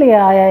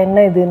புரியலையா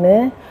என்ன இதுன்னு.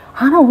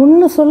 ஆனால்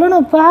ஒன்று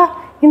சொல்லணும்ப்பா,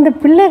 இந்த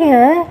பிள்ளைங்க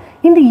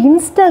இந்த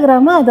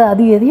இன்ஸ்டாகிராம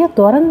அது எதையோ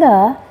திறந்தா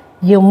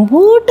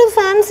எம்பூட்டு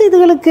ஃபேன்ஸ்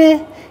இதுகளுக்கு.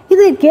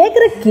 இது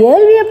கேட்குற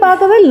கேள்வியை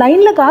பார்க்கவே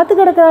லைனில் காத்து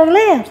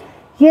கிடக்காங்களே,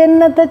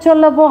 என்னத்தை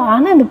சொல்லப்போ.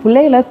 ஆனால் இந்த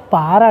பிள்ளைகளை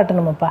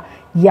பாராட்டணுமாப்பா.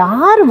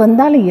 யார்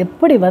வந்தாலும்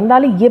எப்படி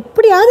வந்தாலும்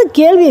எப்படியாவது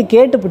கேள்வியை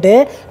கேட்டுவிட்டு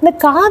இந்த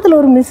காதில்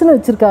ஒரு மிஷின்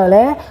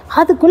வச்சுருக்காங்களே,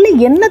 அதுக்குள்ளே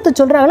என்னத்தை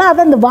சொல்கிறாங்களோ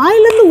அதை அந்த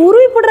வாயிலேருந்து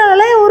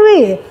உருவிப்படுறாங்களே.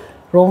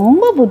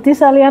 ரொம்ப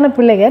புத்திசாலியான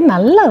பிள்ளைங்க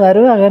நல்லா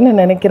வருவாங்கன்னு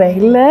நினைக்கிறேன்.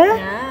 இல்லை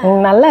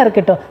நல்லா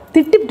இருக்கட்டும்,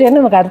 திட்டுவிட்டேன்னு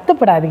நமக்கு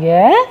அர்த்தப்படாதீங்க.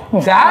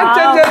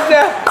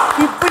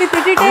 இப்படி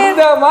திட்டிட்டே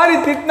இந்த மாதிரி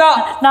திட்டினா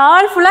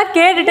நாள் ஃபுல்லா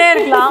கேட்டுட்டே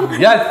இருக்கலாம்.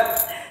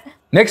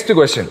 நெக்ஸ்ட்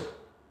கொஸ்டின்,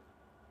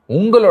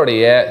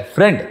 உங்களுடைய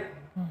ஃப்ரெண்ட்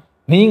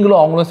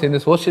நீங்களும் அவங்களும் சேர்ந்து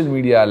சோசியல்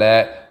மீடியால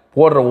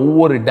போடுற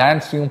ஒவ்வொரு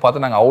டான்ஸையும்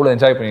பார்த்து நாங்கள் அவ்வளோ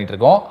என்ஜாய் பண்ணிட்டு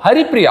இருக்கோம்.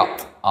 ஹரிப்ரியா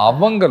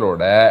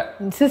அவங்களோட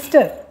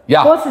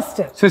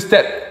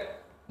சிஸ்டர்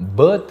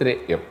பர்த்டே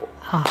எப்போ?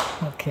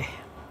 Okay,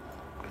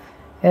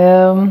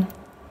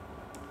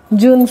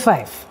 June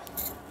 5.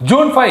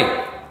 June 5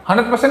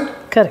 100%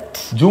 correct.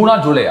 ஜூனா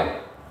ஜூலையா?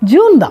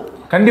 ஜூன் தான்.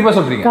 கண்டிப்பா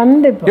சொல்றீங்க?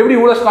 கண்டிப்பா. எப்படி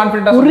இவ்வளவு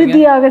கான்ஃபிடென்ட்டா சொல்றீங்க?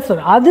 உறுதியாக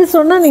சொல்றேன். அது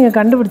சொன்னா நீங்க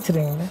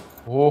கண்டுபிடிச்சிருவீங்க.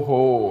 ஓஹோ,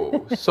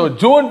 so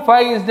June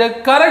 5 is the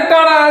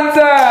correctaன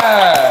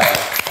answer.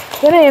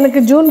 ஏன்னா எனக்கு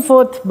June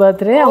 4th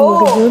பர்த்டே,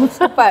 அவங்களுக்கு ஜூன்.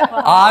 சூப்பர்,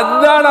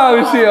 அதான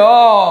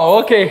விஷயம்.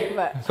 ஓகே,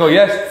 சோ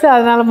எஸ்,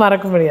 அதனால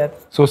மறக்க முடியாது.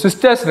 சோ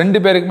சிஸ்டர்ஸ்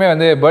 2 பேருக்குமே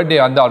வந்து பர்த்டே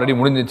வந்து ஆல்ரெடி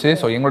முடிஞ்சிச்சு.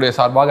 சோ எங்களுடைய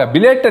சார்பாக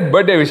பிலேட்டட்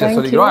பர்த்டே விஷஸ்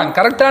சொல்லிக்கிறோம். அண்ட்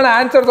கரெக்டான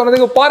ஆன்சர்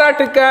சொன்னதுக்கு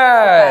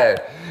பாராட்டுக்கள்.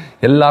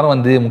 எல்லாரும்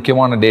வந்து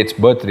முக்கியமான டேட்ஸ்,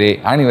 பர்த்டே,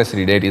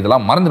 ஆனிவர்சரி டேட்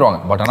இதெல்லாம் மறந்துடுவாங்க.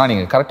 பட் ஆனால்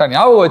நீங்கள் கரெக்டாக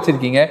ஞாபகம்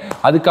வச்சிருக்கீங்க,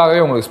 அதுக்காகவே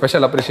உங்களுக்கு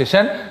special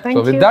appreciation. So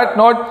with that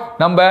note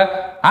நம்ம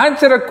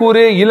ஆன்சரை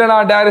கூறு இல்லைனா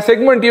டேர்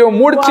செக்மெண்ட்டையும்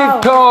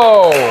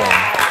முடிச்சிட்டோம்.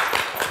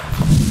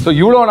 ஸோ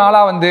இவ்வளோ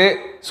நாளாக வந்து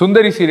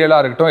சுந்தரி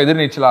சீரியலாக இருக்கட்டும்,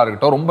 எதிர்நீச்சலாக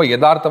இருக்கட்டும், ரொம்ப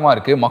யதார்த்தமாக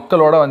இருக்குது,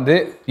 மக்களோட வந்து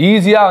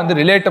ஈஸியாக வந்து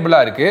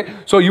ரிலேட்டபிளாக இருக்குது.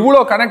 ஸோ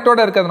இவ்வளோ கனெக்டோட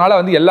இருக்கிறதுனால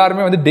வந்து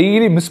எல்லாருமே வந்து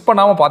டெய்லி மிஸ்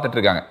பண்ணாமல் பார்த்துட்டு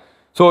இருக்காங்க.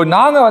 ஸோ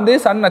நாங்கள் வந்து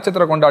சன்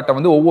நட்சத்திர கொண்டாட்டம்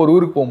வந்து ஒவ்வொரு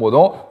ஊருக்கு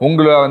போகும்போதும்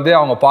உங்களை வந்து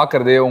அவங்க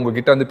பார்க்கறது,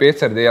 உங்ககிட்ட வந்து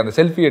பேசுறது, அந்த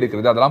செல்ஃபி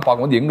எடுக்கிறது, அதெல்லாம்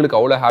பார்க்கும்போது எங்களுக்கு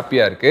அவ்வளோ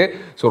ஹாப்பியாக இருக்குது.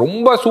 ஸோ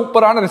ரொம்ப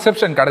சூப்பரான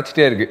ரிசப்ஷன்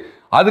கிடச்சிட்டே இருக்குது.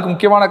 அதுக்கு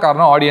முக்கியமான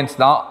காரணம் ஆடியன்ஸ்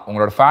தான்.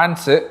 உங்களோட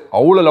ஃபேன்ஸு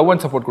அவ்வளோ லவ்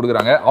அண்ட் சப்போர்ட்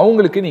கொடுக்குறாங்க.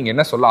 அவங்களுக்கு நீங்கள்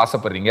என்ன சொல்ல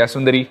ஆசைப்படுறீங்க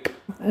சுந்தரி?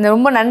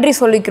 ரொம்ப நன்றி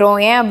சொல்லிக்கிறோம்.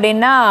 ஏன்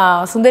அப்படின்னா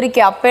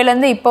சுந்தரிக்கு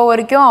அப்பையிலேருந்து இப்போ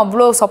வரைக்கும்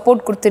அவ்வளோ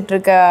சப்போர்ட்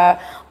கொடுத்துட்ருக்க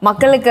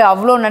மக்களுக்கு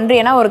அவ்வளோ நன்றி.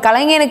 ஏன்னா ஒரு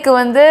கலைஞனுக்கு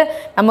வந்து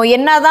நம்ம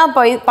என்ன தான்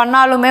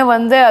பண்ணாலுமே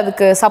வந்து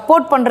அதுக்கு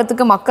சப்போர்ட்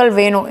பண்ணுறதுக்கு மக்கள்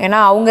வேணும். ஏன்னா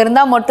அவங்க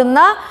இருந்தால்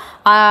மட்டும்தான்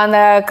அந்த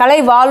கலை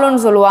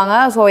வாழும்னு சொல்லுவாங்க.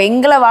 ஸோ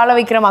எங்களை வாழ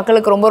வைக்கிற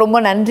மக்களுக்கு ரொம்ப ரொம்ப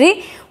நன்றி.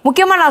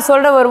 முக்கியமாக நான்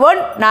சொல்கிற ஒரு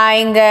வேர்ட், நான்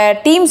எங்கள்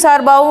டீம்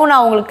சார்பாகவும்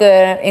நான் உங்களுக்கு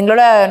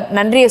எங்களோட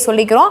நன்றியை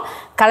சொல்லிக்கிறோம்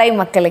கலை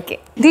மக்களுக்கு.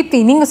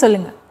 தீப்தி, நீங்கள்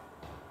சொல்லுங்கள்,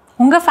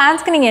 உங்கள்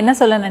ஃபேன்ஸ்க்கு நீங்கள் என்ன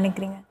சொல்ல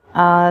நினைக்கிறீங்க?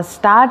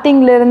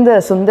 ஸ்டார்டிங்லேருந்து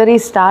சுந்தரி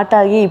ஸ்டார்ட்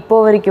ஆகி இப்போ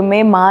வரைக்குமே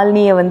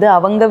மாலினியை வந்து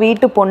அவங்க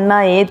வீட்டு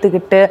பொண்ணாக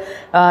ஏற்றுக்கிட்டு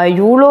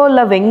இவ்வளோ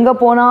லவ், எங்கே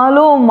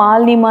போனாலும்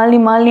மாலினி மாலினி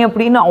மாலினி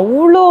அப்படின்னு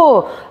அவ்வளோ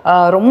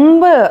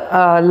ரொம்ப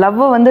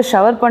லவ்வை வந்து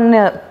ஷவர்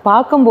பண்ண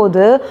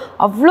பார்க்கும்போது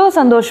அவ்வளோ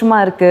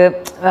சந்தோஷமாக இருக்குது.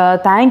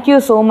 Thank you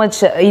so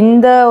much.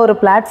 இந்த ஒரு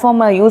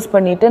பிளாட்ஃபார்மை யூஸ்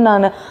பண்ணிவிட்டு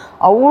நான்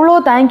அவ்வளோ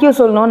தேங்க்யூ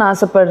சொல்லணும்னு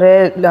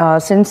ஆசைப்படுறேன்.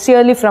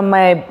 Sincerely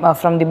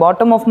from the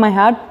bottom of my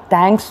heart,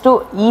 thanks to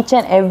each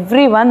and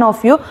every one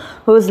of you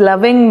who is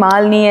loving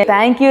Malini.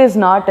 Thank you is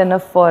not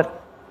enough for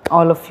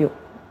all of you.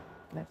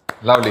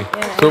 Lovely,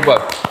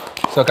 super.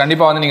 So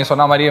கண்டிப்பாக வந்து நீங்கள்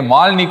சொன்ன மாதிரியே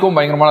மாலினிக்கும்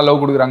பயங்கரமான லவ்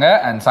கொடுக்குறாங்க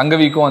and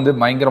சங்கவிக்கும் வந்து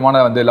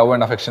பயங்கரமான வந்து லவ்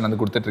அண்ட் அஃபெக்ஷன் வந்து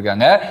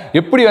கொடுத்துட்ருக்காங்க.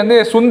 எப்படி வந்து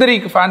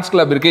சுந்தரிக்கு ஃபேன்ஸ்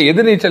கிளப் இருக்குது,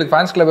 எதிர்நீச்சலுக்கு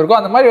ஃபேன்ஸ் கிளப்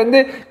இருக்கும், அந்த மாதிரி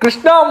வந்து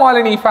கிருஷ்ணா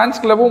மாலினி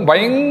ஃபேன்ஸ் கிளப்பும்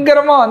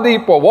பயங்கரமாக வந்து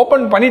இப்போ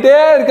ஓப்பன் பண்ணிகிட்டே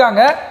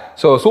இருக்காங்க.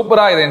 ஸோ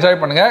சூப்பராக இதை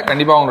என்ஜாய் பண்ணுங்கள்.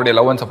 கண்டிப்பாக அவங்களுடைய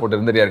லவ் அண்ட் சப்போர்ட்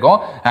இருந்துகிட்டே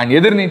இருக்கும். அண்ட்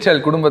எதிர்நீச்சல்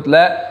குடும்பத்தில்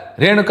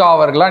ரேணுகா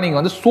அவர்களாக நீங்கள்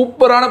வந்து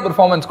சூப்பரான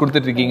பெர்ஃபார்மன்ஸ்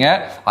கொடுத்துட்ருக்கீங்க.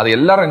 அதை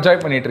எல்லாரும்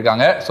என்ஜாய் பண்ணிட்டு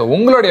இருக்காங்க. ஸோ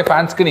உங்களுடைய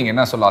ஃபேன்ஸ்க்கு நீங்கள்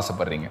என்ன சொல்ல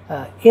ஆசைப்படுறீங்க?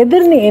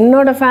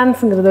 என்னோட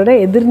ஃபேன்ஸுங்கிறத விட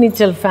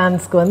எதிர்நீச்சல்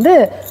ஃபேன்ஸ்க்கு வந்து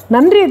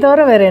நன்றியை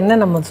தவிர வேறு என்ன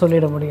நம்ம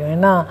சொல்லிட முடியும்?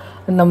 ஏன்னா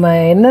நம்ம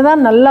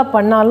என்னதான் நல்லா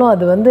பண்ணாலும்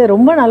அது வந்து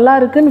ரொம்ப நல்லா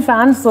இருக்குன்னு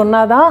ஃபேன்ஸ்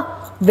சொன்னாதான்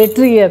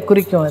வெற்றியை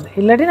குறிக்கும். அது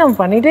இல்லாட்டி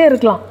நம்ம பண்ணிகிட்டே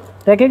இருக்கலாம்,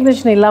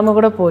 ரெக்கக்னிஷன் இல்லாமல்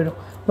கூட போயிடும்.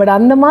 பட்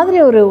அந்த மாதிரி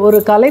ஒரு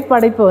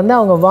கலைப்படைப்பை வந்து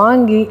அவங்க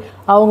வாங்கி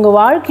அவங்க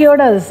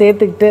வாழ்க்கையோடு அதை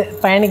சேர்த்துக்கிட்டு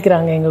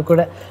பயணிக்கிறாங்க எங்கள்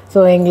கூட. ஸோ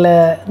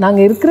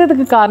நாங்கள்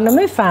இருக்கிறதுக்கு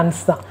காரணமே ஃபேன்ஸ்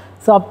தான்.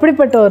 ஸோ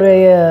அப்படிப்பட்ட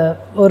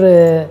ஒரு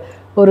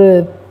ஒரு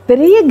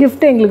பெரிய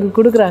கிஃப்ட் எங்களுக்கு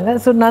கொடுக்குறாங்க.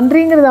 ஸோ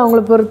நன்றிங்கிறது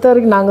அவங்கள பொறுத்த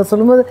வரைக்கும் நாங்கள்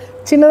சொல்லும்போது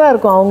சின்னதாக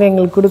இருக்கும் அவங்க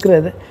எங்களுக்கு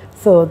கொடுக்குறது.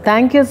 So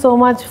thank you so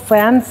much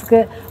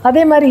ஃபேன்ஸ்க்கு.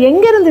 அதே மாதிரி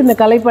எங்கேருந்து இந்த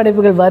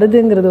கலைப்படைப்புகள்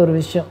வருதுங்கிறது ஒரு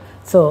விஷயம்.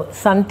 ஸோ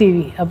சன்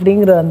டிவி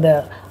அப்படிங்கிற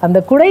அந்த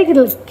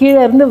குடைகள் கீழே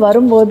இருந்து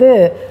வரும்போது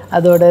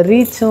அதோட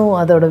ரீச்சும்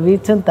அதோட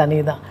வீச்சும் தனி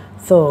தான்.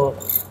 ஸோ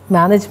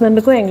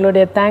மேனேஜ்மெண்ட்டுக்கும்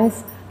எங்களுடைய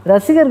தேங்க்ஸ்,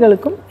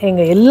 ரசிகர்களுக்கும்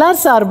எங்கள்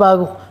எல்லார்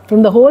சார்பாகவும்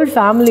from the whole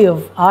family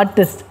of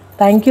artist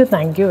thank you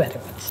very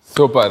much.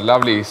 Super,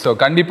 lovely. So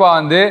கண்டிப்பாக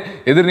வந்து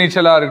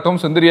எதிர்நீச்சலாக இருக்கட்டும்,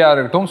 சுந்தரியாக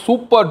இருக்கட்டும்,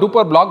 சூப்பர்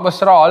டூப்பர் பிளாக்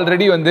பஸ்டராக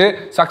ஆல்ரெடி வந்து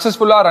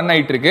சக்ஸஸ்ஃபுல்லாக ரன்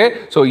ஆகிட்டு இருக்கு.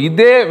 ஸோ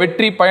இதே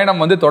வெற்றி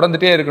பயணம் வந்து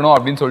தொடர்ந்துட்டே இருக்கணும்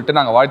அப்படின்னு சொல்லிட்டு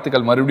நாங்கள்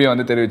வாழ்த்துக்கள் மறுபடியும்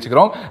வந்து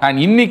தெரிவிச்சுக்கிறோம்.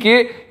 அண்ட் இன்னைக்கு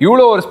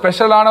இவ்வளோ ஒரு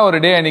ஸ்பெஷலான ஒரு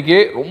டே, அன்னைக்கு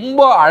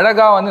ரொம்ப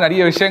அழகாக வந்து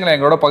நிறைய விஷயங்களை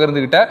எங்களோட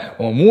பகிர்ந்துக்கிட்ட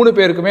உங்கள் 3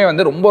 பேருக்குமே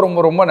வந்து ரொம்ப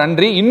ரொம்ப ரொம்ப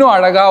நன்றி. இன்னும்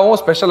அழகாகவும்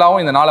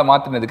ஸ்பெஷலாகவும் இந்த நாளை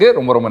மாற்றினதுக்கு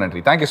ரொம்ப ரொம்ப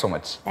நன்றி. Thank you so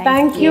much.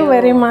 Thank you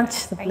very much.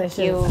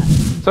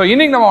 So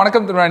இன்னைக்கு நம்ம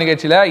வணக்கம் தமிழா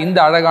நிகழ்ச்சியில் இந்த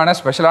அழகான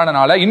ஸ்பெஷலான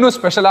நாளை இன்னும்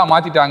ஸ்பெஷலாக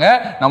மாற்றிட்டாங்க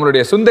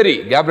நம்மளுடைய சுந்தரி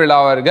கேப்ரியலா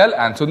அவர்கள்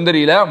அண்ட்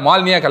சுந்தரியில்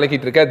மாலினியா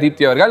கலக்கிட்டு இருக்க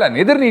தீப்தி அவர்கள் அண்ட்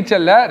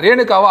எதிர்நீச்சலில்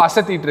ரேணுகாவை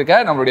அசத்திட்டு இருக்க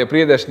நம்மளுடைய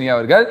பிரியதர்ஷினி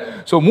அவர்கள்.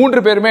 ஸோ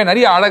 3 பேருமே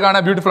நிறைய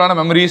அழகான பியூட்டிஃபுல்லான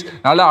மெமரிஸ்,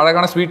 நல்ல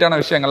அழகான ஸ்வீட்டான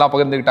விஷயங்கள்லாம்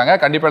பகிர்ந்துக்கிட்டாங்க.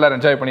 கண்டிப்பாக எல்லாரும்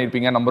என்ஜாய்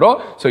பண்ணியிருப்பீங்க நம்புறோம்.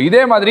 ஸோ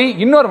இதே மாதிரி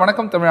இன்னொரு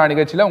வணக்கம் தமிழா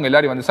நிகழ்ச்சியில் உங்க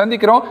எல்லாரும் வந்து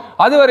சந்திக்கிறோம்.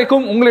 அது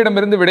வரைக்கும்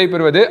உங்களிடமிருந்து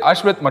விடைபெறுவது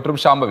அஸ்வத்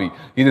மற்றும் ஷாம்பவி.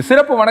 இது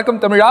சிறப்பு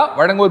வணக்கம் தமிழா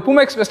வழங்குவோர்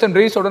பூமெக்ஸ் வெஸ்டர்ன்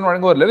ரேஸுடன்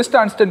வழங்குவோர்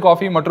லெவிஸ்டா இன்ஸ்டன்ட்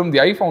காஃபி மற்றும்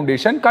தி ஐ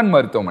ஃபவுண்டேஷன் கண்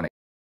மருத்துவமனை.